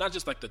say? Not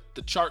just like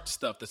the chart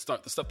stuff, the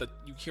stuff that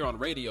you hear on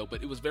radio,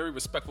 but it was very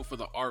respectful for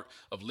the art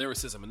of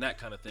lyricism and that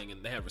kind of thing.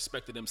 And they had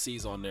respected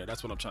MCs on there.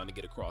 That's what I'm trying to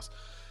get across.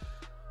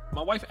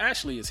 My wife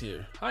Ashley is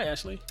here. Hi,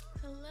 Ashley.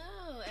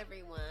 Hello,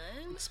 everyone.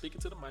 Speaking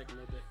to the mic a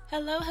little bit.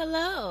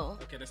 Hello.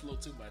 Okay, that's a little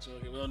too much.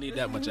 Okay, we don't need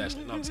that much,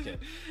 Ashley. No, I'm just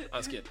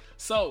kidding.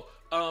 So,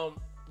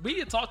 we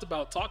had talking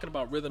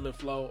about Rhythm and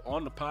Flow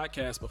on the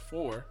podcast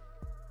before.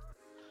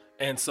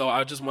 And so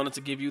I just wanted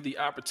to give you the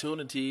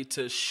opportunity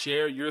to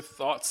share your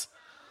thoughts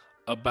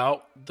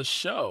about the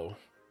show.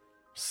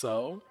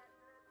 So,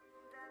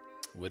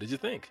 what did you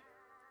think?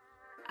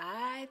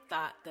 I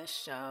thought the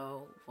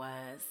show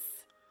was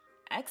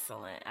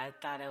excellent. I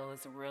thought it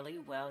was really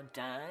well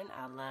done.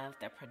 I loved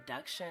the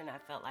production. I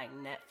felt like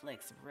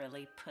Netflix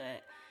really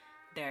put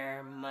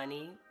their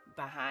money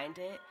behind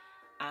it.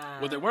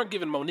 Well, they weren't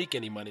giving Monique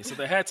any money, so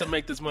they had to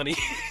make this money.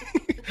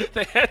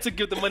 They had to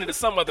give the money to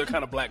some other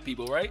kind of black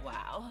people, right?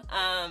 Wow.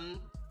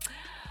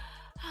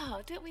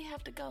 Did we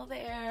have to go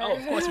there? Oh,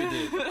 of course we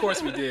did. Of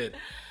course we did.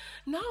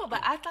 No,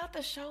 but I thought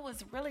the show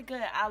was really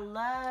good. I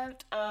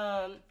loved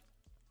the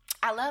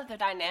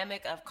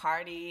dynamic of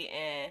Cardi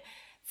and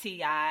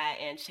T.I.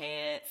 and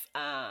Chance.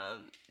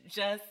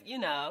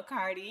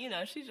 Cardi,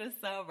 she's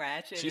just so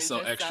ratchet. She's and so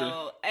just extra.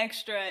 So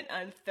extra and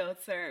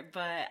unfiltered.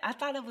 But I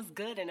thought it was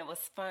good and it was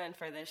fun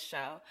for this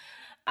show.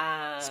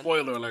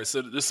 Spoiler alert.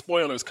 So the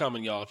spoiler's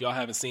coming, y'all, if y'all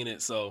haven't seen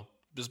it. So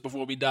just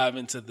before we dive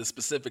into the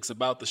specifics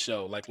about the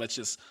show, let's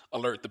just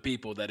alert the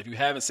people that if you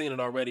haven't seen it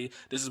already,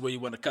 this is where you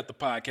want to cut the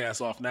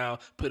podcast off now,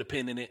 put a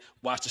pin in it,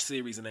 watch the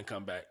series, and then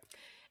come back.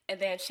 And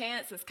then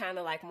Chance is kind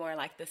of like more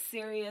like the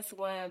serious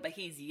one, but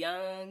he's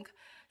young.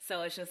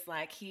 So it's just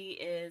like he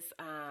is,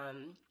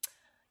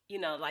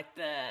 like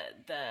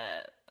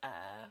the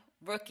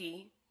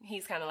rookie.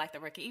 He's kind of like the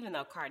rookie, even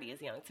though Cardi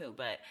is young too.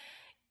 But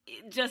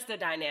just the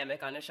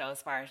dynamic on the show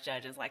as far as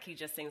judges, like he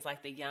just seems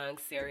like the young,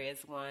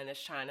 serious one is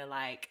trying to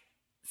like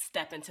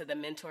step into the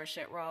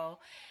mentorship role.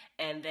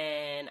 And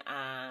then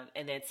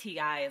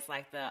T.I. is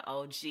like the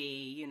OG,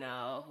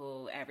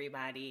 who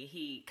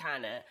he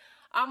kind of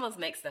almost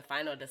makes the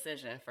final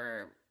decision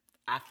for,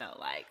 I felt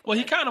like. Well,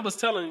 he kind of was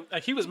telling,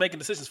 like he was making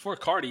decisions for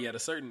Cardi at a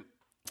certain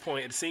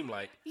point, it seemed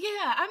like.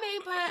 Yeah,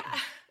 but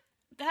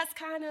that's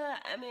kind of,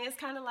 it's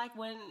kind of like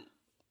when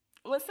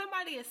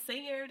somebody is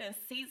senior and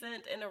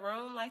seasoned in a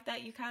room like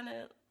that, you kind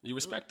of... You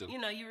respect them.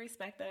 You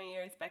respect them and you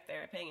respect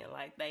their opinion.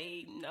 Like,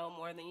 they know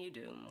more than you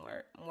do,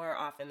 more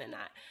often than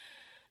not.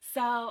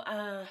 So,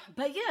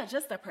 but yeah,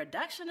 just the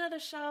production of the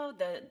show,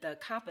 the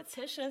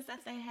competitions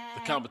that they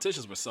had. The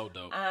competitions were so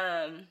dope.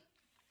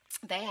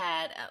 They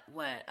had,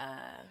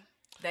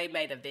 they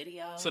made a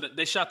video. So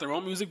they shot their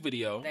own music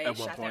video at one point.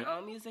 They shot their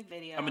own music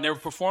video. They were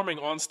performing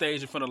on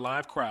stage in front of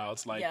live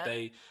crowds. Like, yep.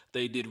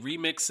 they did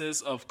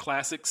remixes of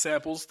classic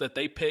samples that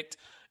they picked,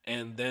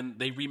 and then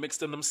they remixed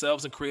them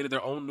themselves and created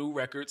their own new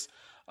records.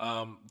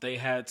 They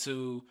had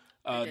to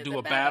do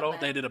a battle.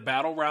 They did a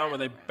battle round where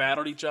they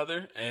battled each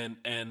other, and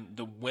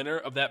the winner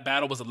of that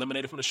battle was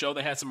eliminated from the show.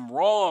 They had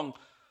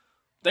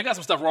They got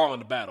some stuff wrong in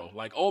the battle.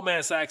 Like, Old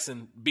Man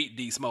Saxon beat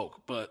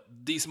D-Smoke, but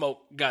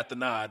D-Smoke got the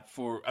nod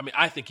for...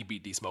 I think he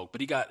beat D-Smoke,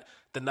 but he got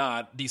the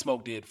nod,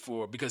 D-Smoke did,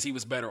 because he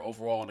was better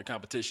overall in the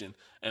competition,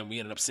 and we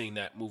ended up seeing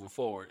that moving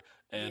forward.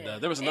 And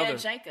there was another... And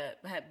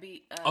Jacob had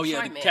beat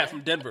the cat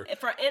from Denver.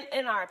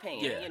 In our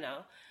opinion,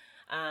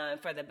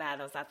 for the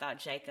battles, I thought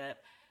Jacob...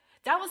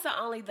 That was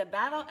the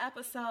battle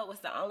episode was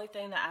the only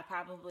thing that I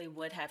probably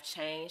would have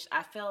changed.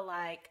 I feel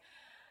like...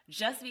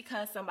 Just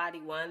because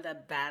somebody won the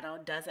battle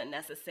doesn't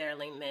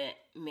necessarily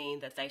mean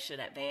that they should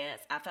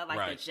advance. I felt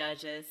like the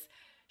judges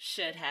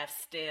should have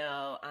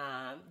still,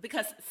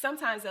 because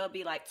sometimes there'll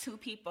be like two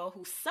people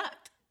who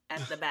sucked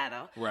at the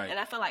battle. Right. And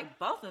I feel like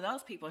both of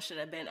those people should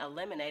have been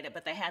eliminated,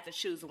 but they had to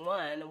choose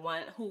one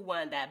who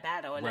won that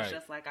battle. And it's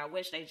just like, I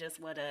wish they just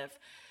would have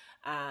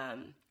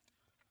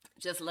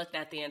just looked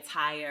at the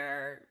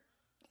entire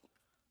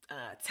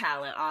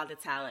talent, all the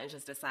talent, and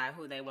just decide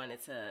who they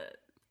wanted to...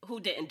 Who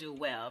didn't do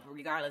well,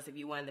 regardless if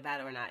you won the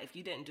battle or not. If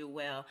you didn't do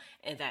well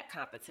in that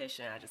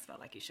competition, I just felt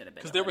like you should have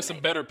been eliminated. Because there were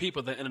some better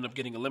people that ended up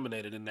getting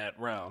eliminated in that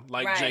round,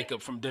 like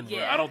Jacob from Denver.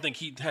 Yeah. I don't think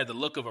he had the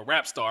look of a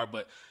rap star,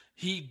 but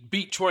he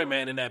beat Troy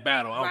Man in that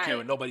battle. I don't care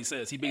what nobody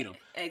says. He beat him.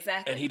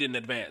 Exactly. And he didn't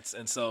advance.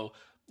 And so,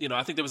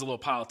 I think there was a little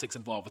politics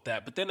involved with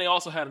that. But then they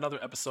also had another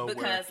episode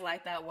because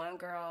like that one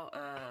girl,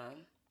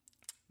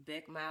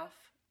 Big Mouth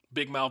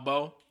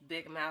Bo.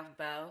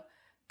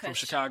 From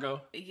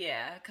Chicago?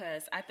 Yeah,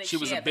 because I think she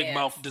was a big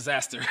mouth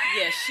disaster.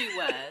 Yeah, she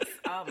was.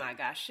 Oh my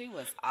gosh, she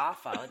was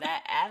awful.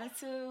 That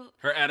attitude.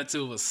 Her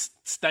attitude was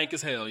stank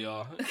as hell,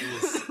 y'all.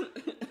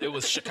 It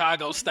was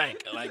Chicago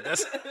stank. Like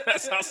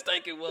that's how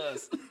stank it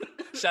was.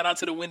 Shout out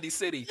to the Windy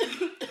City.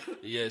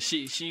 Yeah,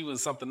 she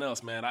was something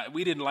else, man.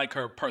 We didn't like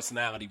her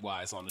personality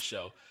wise on the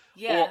show.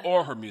 Yeah.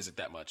 Or her music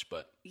that much,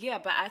 but Yeah,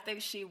 but I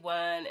think she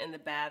won in the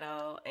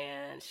battle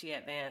and she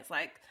advanced.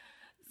 Like,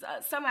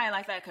 somebody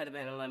like that could have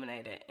been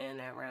eliminated in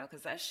that round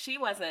because she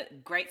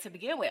wasn't great to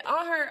begin with.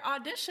 On her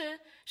audition,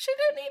 she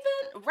didn't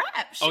even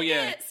rap. She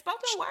did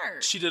spoken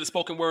word. She did a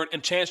spoken word,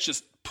 and Chance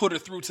just put her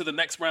through to the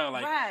next round.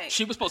 Like Right.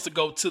 she was supposed to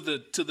go to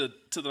the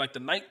like the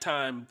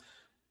nighttime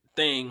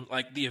thing,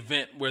 like the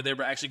event where they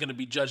were actually going to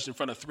be judged in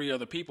front of three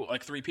people,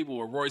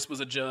 where Royce was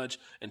a judge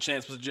and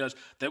Chance was a judge.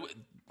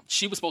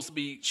 She was supposed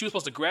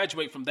to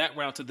graduate from that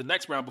round to the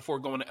next round before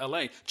going to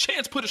LA.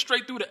 Chance put her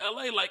straight through to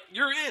LA, like,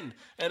 you're in.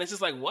 And it's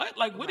just like, what?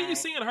 Like, what do you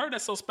see in her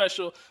that's so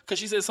special? Because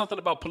she said something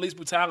about police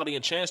brutality,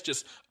 and Chance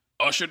just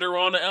ushered her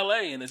on to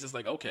LA, and it's just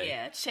like, okay.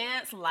 Yeah,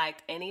 Chance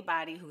liked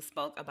anybody who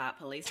spoke about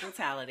police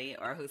brutality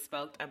or who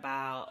spoke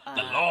about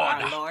the Lord.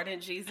 Our Lord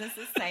and Jesus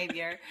as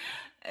Savior,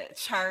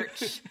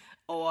 church,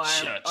 or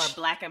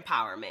black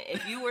empowerment.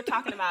 If you were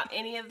talking about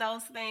any of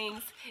those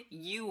things,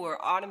 you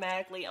were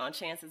automatically on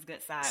Chance's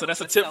good side. So that's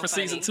a tip for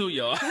season 2,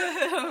 y'all.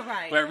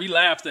 Right. Where we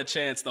laughed at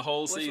Chance the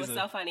whole Which season. was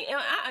so funny. And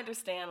I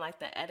understand, like,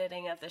 the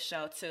editing of the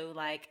show, too.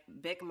 Like,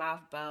 Big Mouth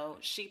Bo,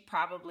 she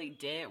probably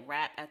did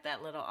rap at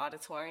that little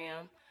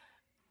auditorium,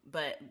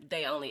 but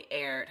they only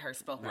aired her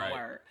spoken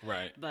word.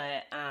 Right.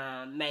 But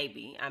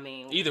maybe. I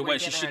mean, either way,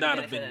 she should not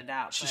have been.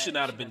 Doubt, she should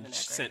not have been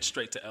sent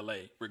straight to LA,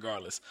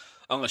 regardless.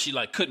 Unless she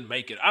couldn't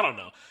make it. I don't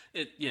know.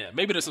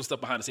 Maybe there's some stuff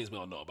behind the scenes we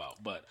don't know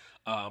about. But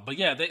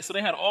yeah,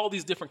 they had all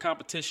these different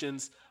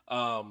competitions.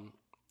 I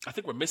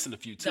think we're missing a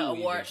few too. The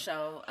award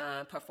show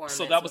performance.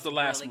 So that was the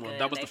last really one.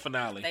 good. That was the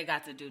finale. They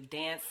got to do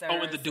dancers.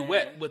 Oh, and the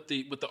duet with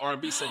the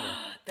R&B singer.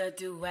 The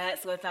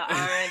duets with the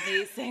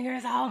R&B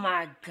singers. Oh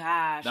my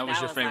gosh, that was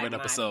your favorite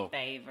like episode. My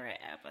favorite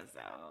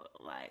episode.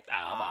 Like,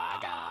 oh my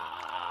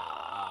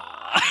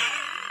god.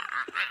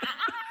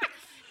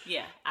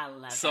 Yeah, I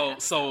love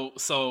that.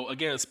 So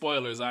again,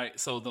 spoilers. All right.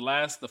 So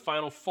the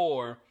final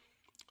 4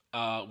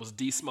 was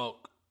D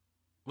Smoke.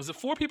 Was it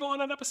 4 people on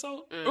that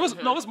episode?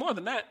 Mm-hmm. It was more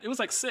than that. It was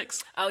like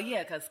 6. Oh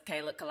yeah, because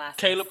Caleb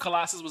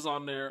Colossus was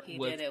on there. He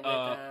with, did it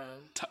with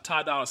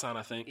Ty Dolla $ign,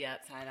 I think. Yeah,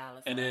 Ty Dolla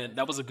 $ign. And then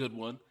that was a good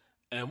one.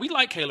 And we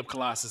like Caleb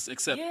Colossus,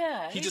 except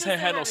he just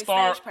had no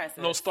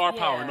star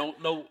power,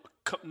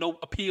 no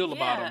appeal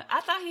about him.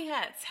 I thought he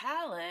had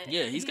talent.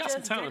 Yeah, he's got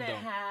some talent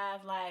didn't though.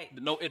 Have like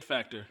no it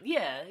factor.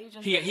 Yeah,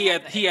 he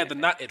had the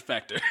not it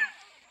factor.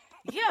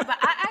 Yeah, but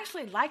I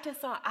actually liked his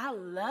song. I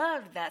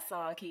loved that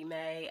song he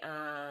made.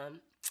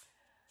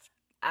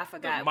 I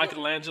forgot. The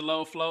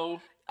Michelangelo flow,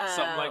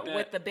 something like that.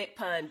 With the Big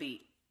Pun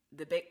beat.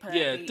 The Big Pun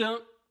beat.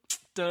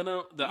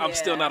 I'm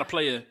still not a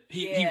player.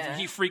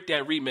 He freaked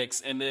that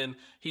remix, and then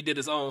he did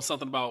his own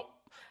something about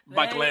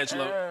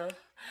Michelangelo.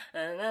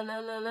 Right,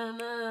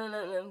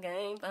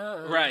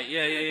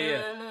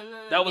 yeah.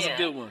 That was a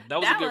good one.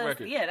 That was a good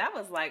record. Yeah, that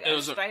was like a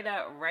straight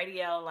up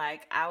radio.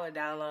 Like, I would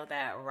download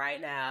that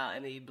right now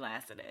and then you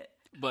blasted it.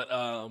 But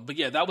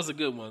yeah, that was a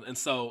good one. And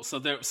so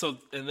there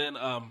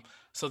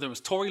was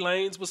Tory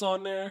Lanez was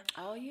on there.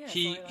 Oh yeah,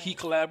 he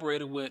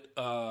collaborated with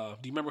do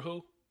you remember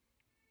who?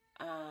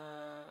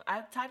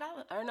 Ty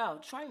Dolla or no,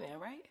 Troy Man,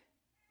 right?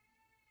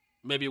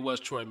 Maybe it was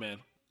Troy Man.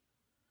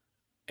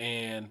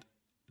 And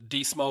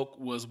D Smoke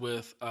was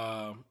with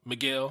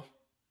Miguel.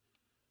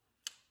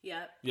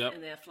 Yep.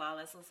 And then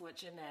Flawless was with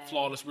Janae.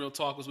 Flawless Real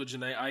Talk was with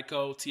Janae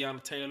Aiko.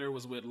 Tiana Taylor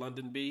was with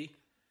London B.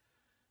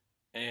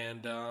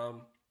 And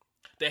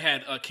they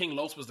had King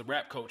Los was the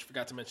rap coach.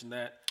 Forgot to mention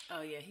that.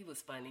 Oh yeah, he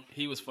was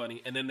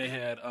funny. And then they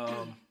had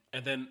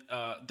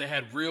they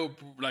had real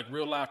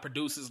live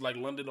producers like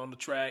London on the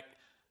track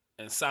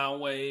and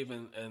Soundwave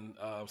and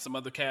some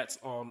other cats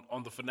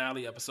on the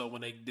finale episode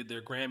when they did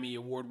their Grammy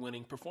award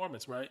winning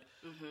performance, right?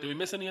 Mm-hmm. Did we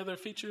miss any other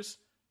features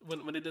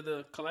when they did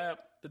the collab,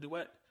 the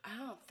duet? I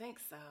don't think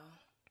so.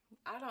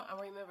 I don't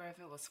remember if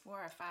it was 4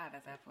 or 5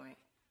 at that point.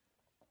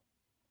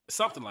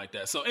 Something like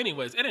that. So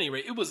anyways, at any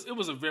rate, it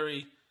was a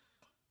very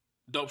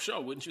dope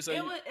show, wouldn't you say?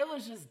 It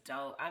was just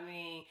dope. I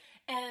mean,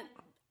 and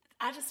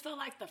I just feel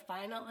like the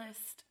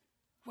finalists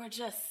were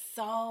just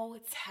so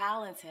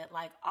talented.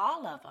 Like,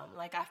 all of them.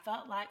 Like, I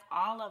felt like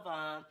all of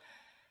them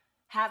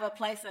have a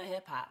place in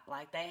hip-hop.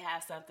 Like, they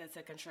have something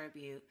to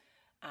contribute.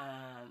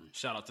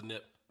 Shout out to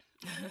Nip.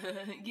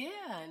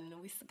 Yeah, and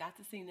we got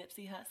to see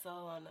Nipsey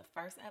Hussle on the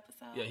first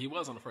episode. Yeah, he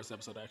was on the first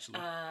episode, actually.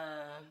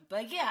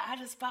 But yeah, I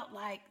just felt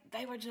like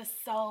they were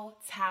just so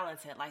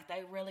talented. Like,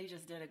 they really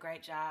just did a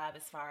great job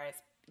as far as,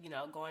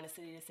 going to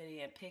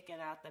city and picking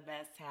out the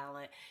best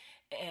talent.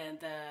 And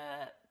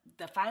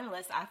the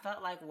finalists, I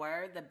felt like,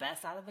 were the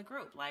best out of the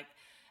group. Like,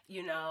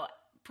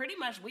 pretty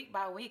much week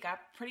by week, I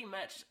pretty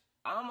much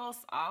almost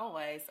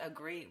always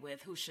agreed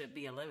with who should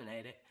be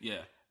eliminated.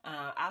 Yeah.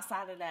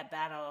 Outside of that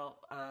battle,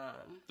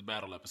 the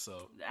battle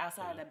episode.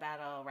 Outside of the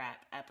battle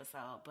rap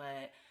episode,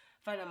 but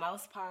for the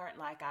most part,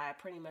 like, I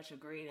pretty much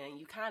agreed, and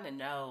you kind of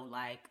know,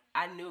 like,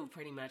 I knew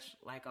pretty much,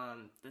 like,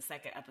 on the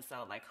second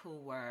episode, like, who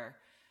were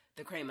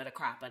the cream of the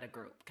crop of the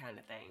group kind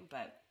of thing.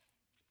 But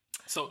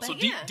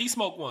yeah. D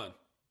Smoke won.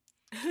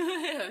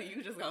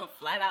 You just gonna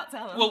flat out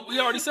tell him? Well, we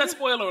already said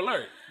spoiler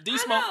alert. D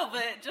Smoke. I know,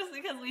 but just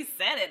because we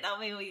said it, don't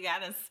mean we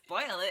gotta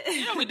spoil it.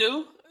 Yeah, we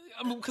do.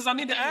 Because I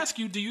need to ask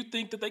you: do you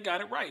think that they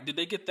got it right? Did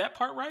they get that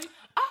part right?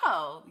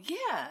 Oh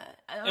yeah.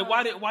 And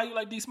why you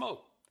like D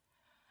Smoke?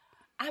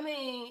 I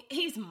mean,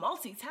 he's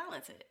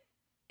multi-talented.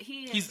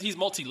 He's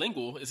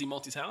multilingual. Is he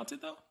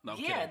multi-talented though? No, I'm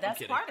yeah, kidding.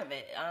 that's part of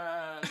it.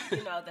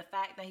 The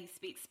fact that he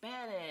speaks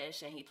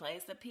Spanish and he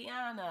plays the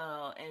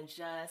piano and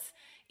just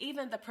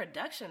even the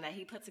production that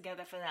he put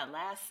together for that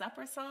Last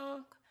Supper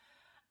song.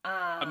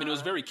 I mean, it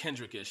was very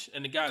Kendrick-ish,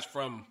 and the guy's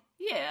from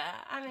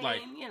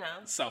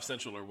South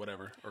Central or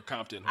whatever, or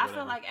Compton. Or I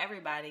whatever. feel like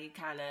everybody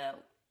kind of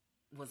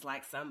was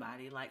like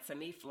somebody. Like, to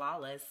me,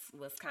 Flawless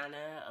was kind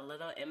of a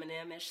little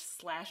Eminem-ish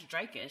 /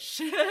 Drake-ish.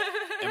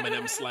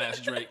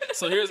 Eminem / Drake.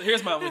 So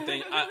here's my only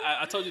thing.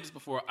 I told you this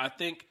before. I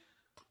think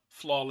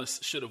Flawless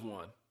should have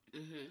won.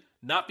 Mm-hmm.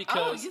 Not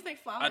because... Oh, you think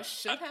Flawless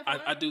should have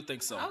won? I do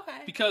think so.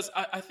 Okay. Because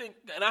I think...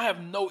 And I have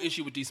no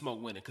issue with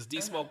D-Smoke winning, because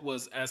D-Smoke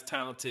was as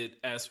talented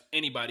as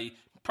anybody,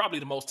 probably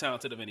the most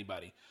talented of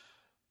anybody.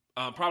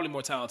 Probably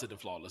more talented than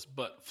Flawless.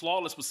 But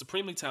Flawless was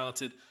supremely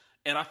talented,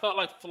 and I felt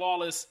like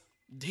Flawless...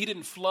 He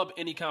didn't flub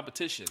any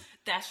competition.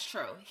 That's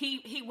true.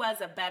 He was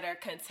a better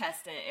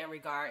contestant in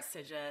regards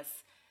to just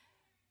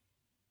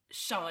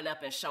showing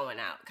up and showing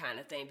out kind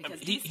of thing, because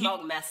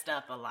D-Smoke messed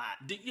up a lot.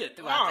 I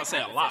don't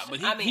say a lot, but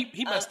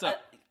he messed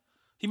up.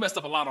 He messed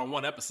up a lot on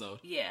one episode.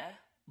 Yeah.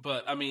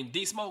 But I mean,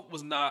 D-Smoke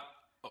was not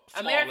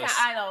flawless. American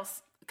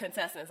Idol's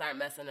contestants aren't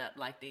messing up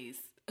like these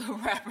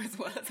rappers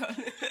was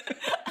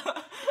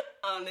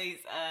on these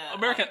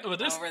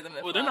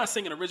they're not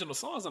singing original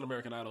songs on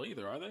American Idol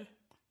either, are they?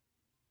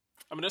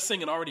 I mean, they're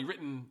singing already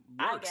written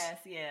works. I guess,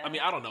 yeah. I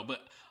mean, I don't know, but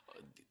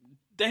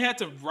they had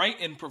to write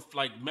and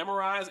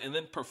memorize and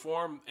then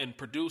perform and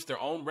produce their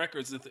own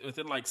records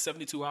within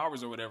 72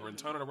 hours or whatever, and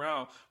turn it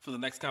around for the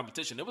next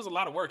competition. It was a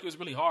lot of work. It was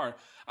really hard.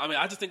 I mean,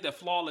 I just think that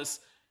Flawless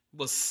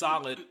was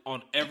solid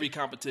on every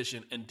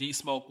competition, and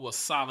D-Smoke was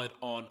solid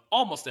on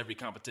almost every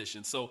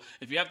competition. So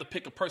if you have to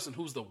pick a person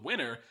who's the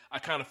winner, I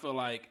kind of feel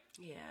like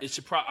it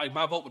should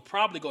my vote would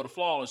probably go to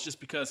Flawless,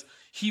 just because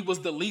he was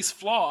the least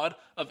flawed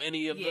of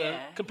any of the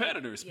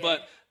competitors. Yeah.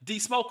 But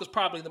D-Smoke was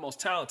probably the most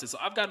talented, so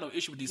I've got no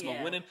issue with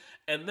D-Smoke winning.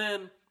 And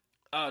then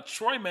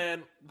Troy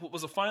Man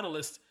was a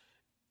finalist.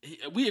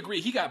 We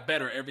agree he got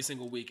better every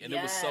single week, and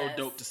it was so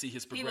dope to see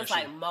his progression.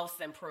 He was most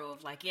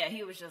improved.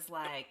 He was just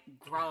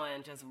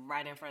growing just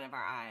right in front of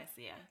our eyes.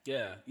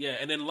 Yeah.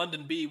 And then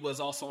London B was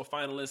also a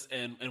finalist,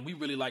 and we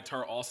really liked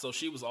her also.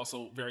 She was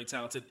also very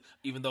talented,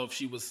 even though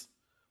she was...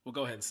 Well,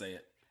 go ahead and say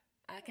it.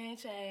 I can't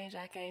change.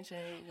 I can't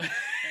change.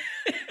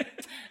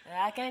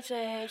 I can't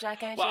change.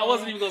 Well, I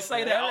wasn't even going to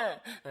say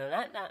that.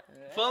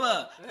 Pull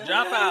up.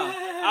 Drop out.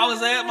 I was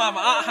at my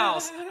aunt's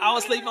house. I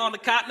was sleeping on the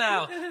cot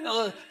now.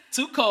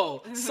 Too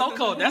cold. So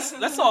cold. That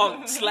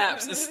song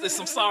slaps.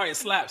 I'm sorry, it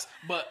slaps.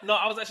 But no,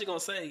 I was actually going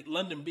to say,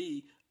 London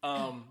B,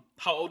 how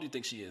old do you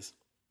think she is?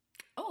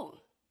 Oh,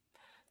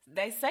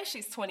 they say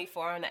she's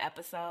 24 on the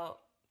episode.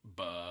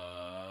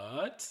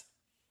 But...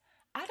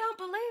 I don't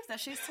believe that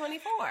she's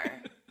 24.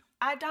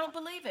 I don't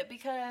believe it,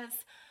 because,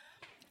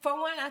 for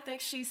one, I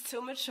think she's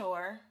too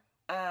mature.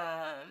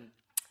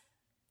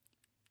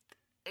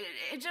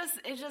 It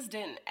just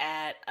didn't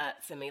add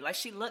up to me.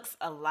 She looks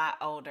a lot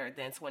older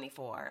than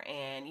 24.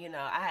 And,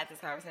 I had this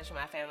conversation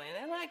with my family,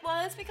 and they're like,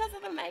 well, it's because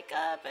of the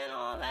makeup and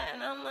all that.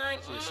 And I'm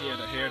like, so she had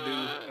a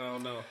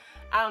hairdo.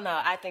 I don't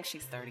know. I think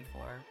she's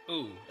 34.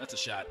 Ooh, that's a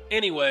shot.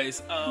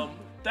 Anyways,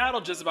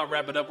 that'll just about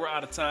wrap it up. We're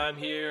out of time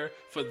here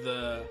for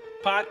the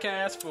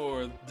podcast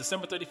for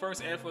December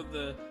 31st and for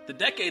the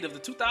decade of the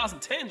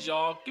 2010s,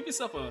 y'all. Give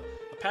yourself a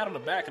pat on the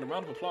back and a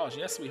round of applause.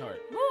 Yes,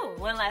 sweetheart. Woo,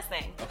 one last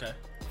thing. Okay.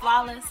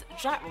 Flawless,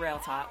 drop real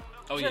talk.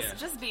 Oh,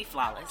 just be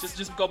Flawless.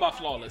 Just go by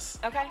Flawless.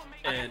 Okay.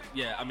 And,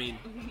 I mean,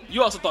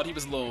 you also thought he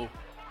was a little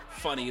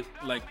funny,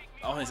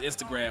 on his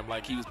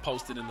Instagram, he was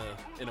posted in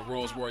a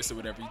Rolls Royce or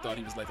whatever. You thought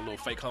he was a little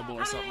fake humble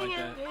or something like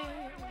that?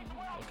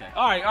 Okay.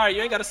 All right.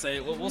 You ain't got to say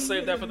it. We'll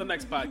save that for the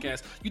next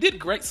podcast. You did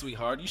great,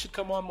 sweetheart. You should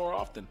come on more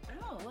often.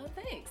 Oh, well,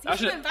 thanks. You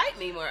should invite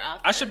me more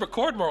often. I should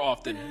record more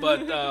often.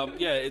 But,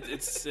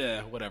 it's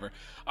whatever.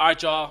 All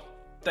right, y'all.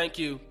 Thank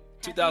you.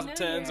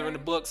 2010s are in the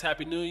books.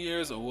 Happy New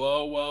Year's.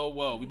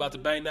 Whoa. We about to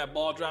bang that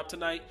ball drop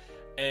tonight.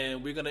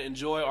 And we're going to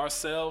enjoy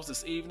ourselves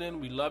this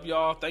evening. We love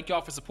y'all. Thank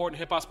y'all for supporting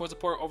Hip Hop Sports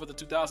Report over the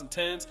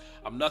 2010s.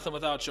 I'm nothing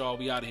without y'all.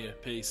 We out of here.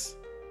 Peace.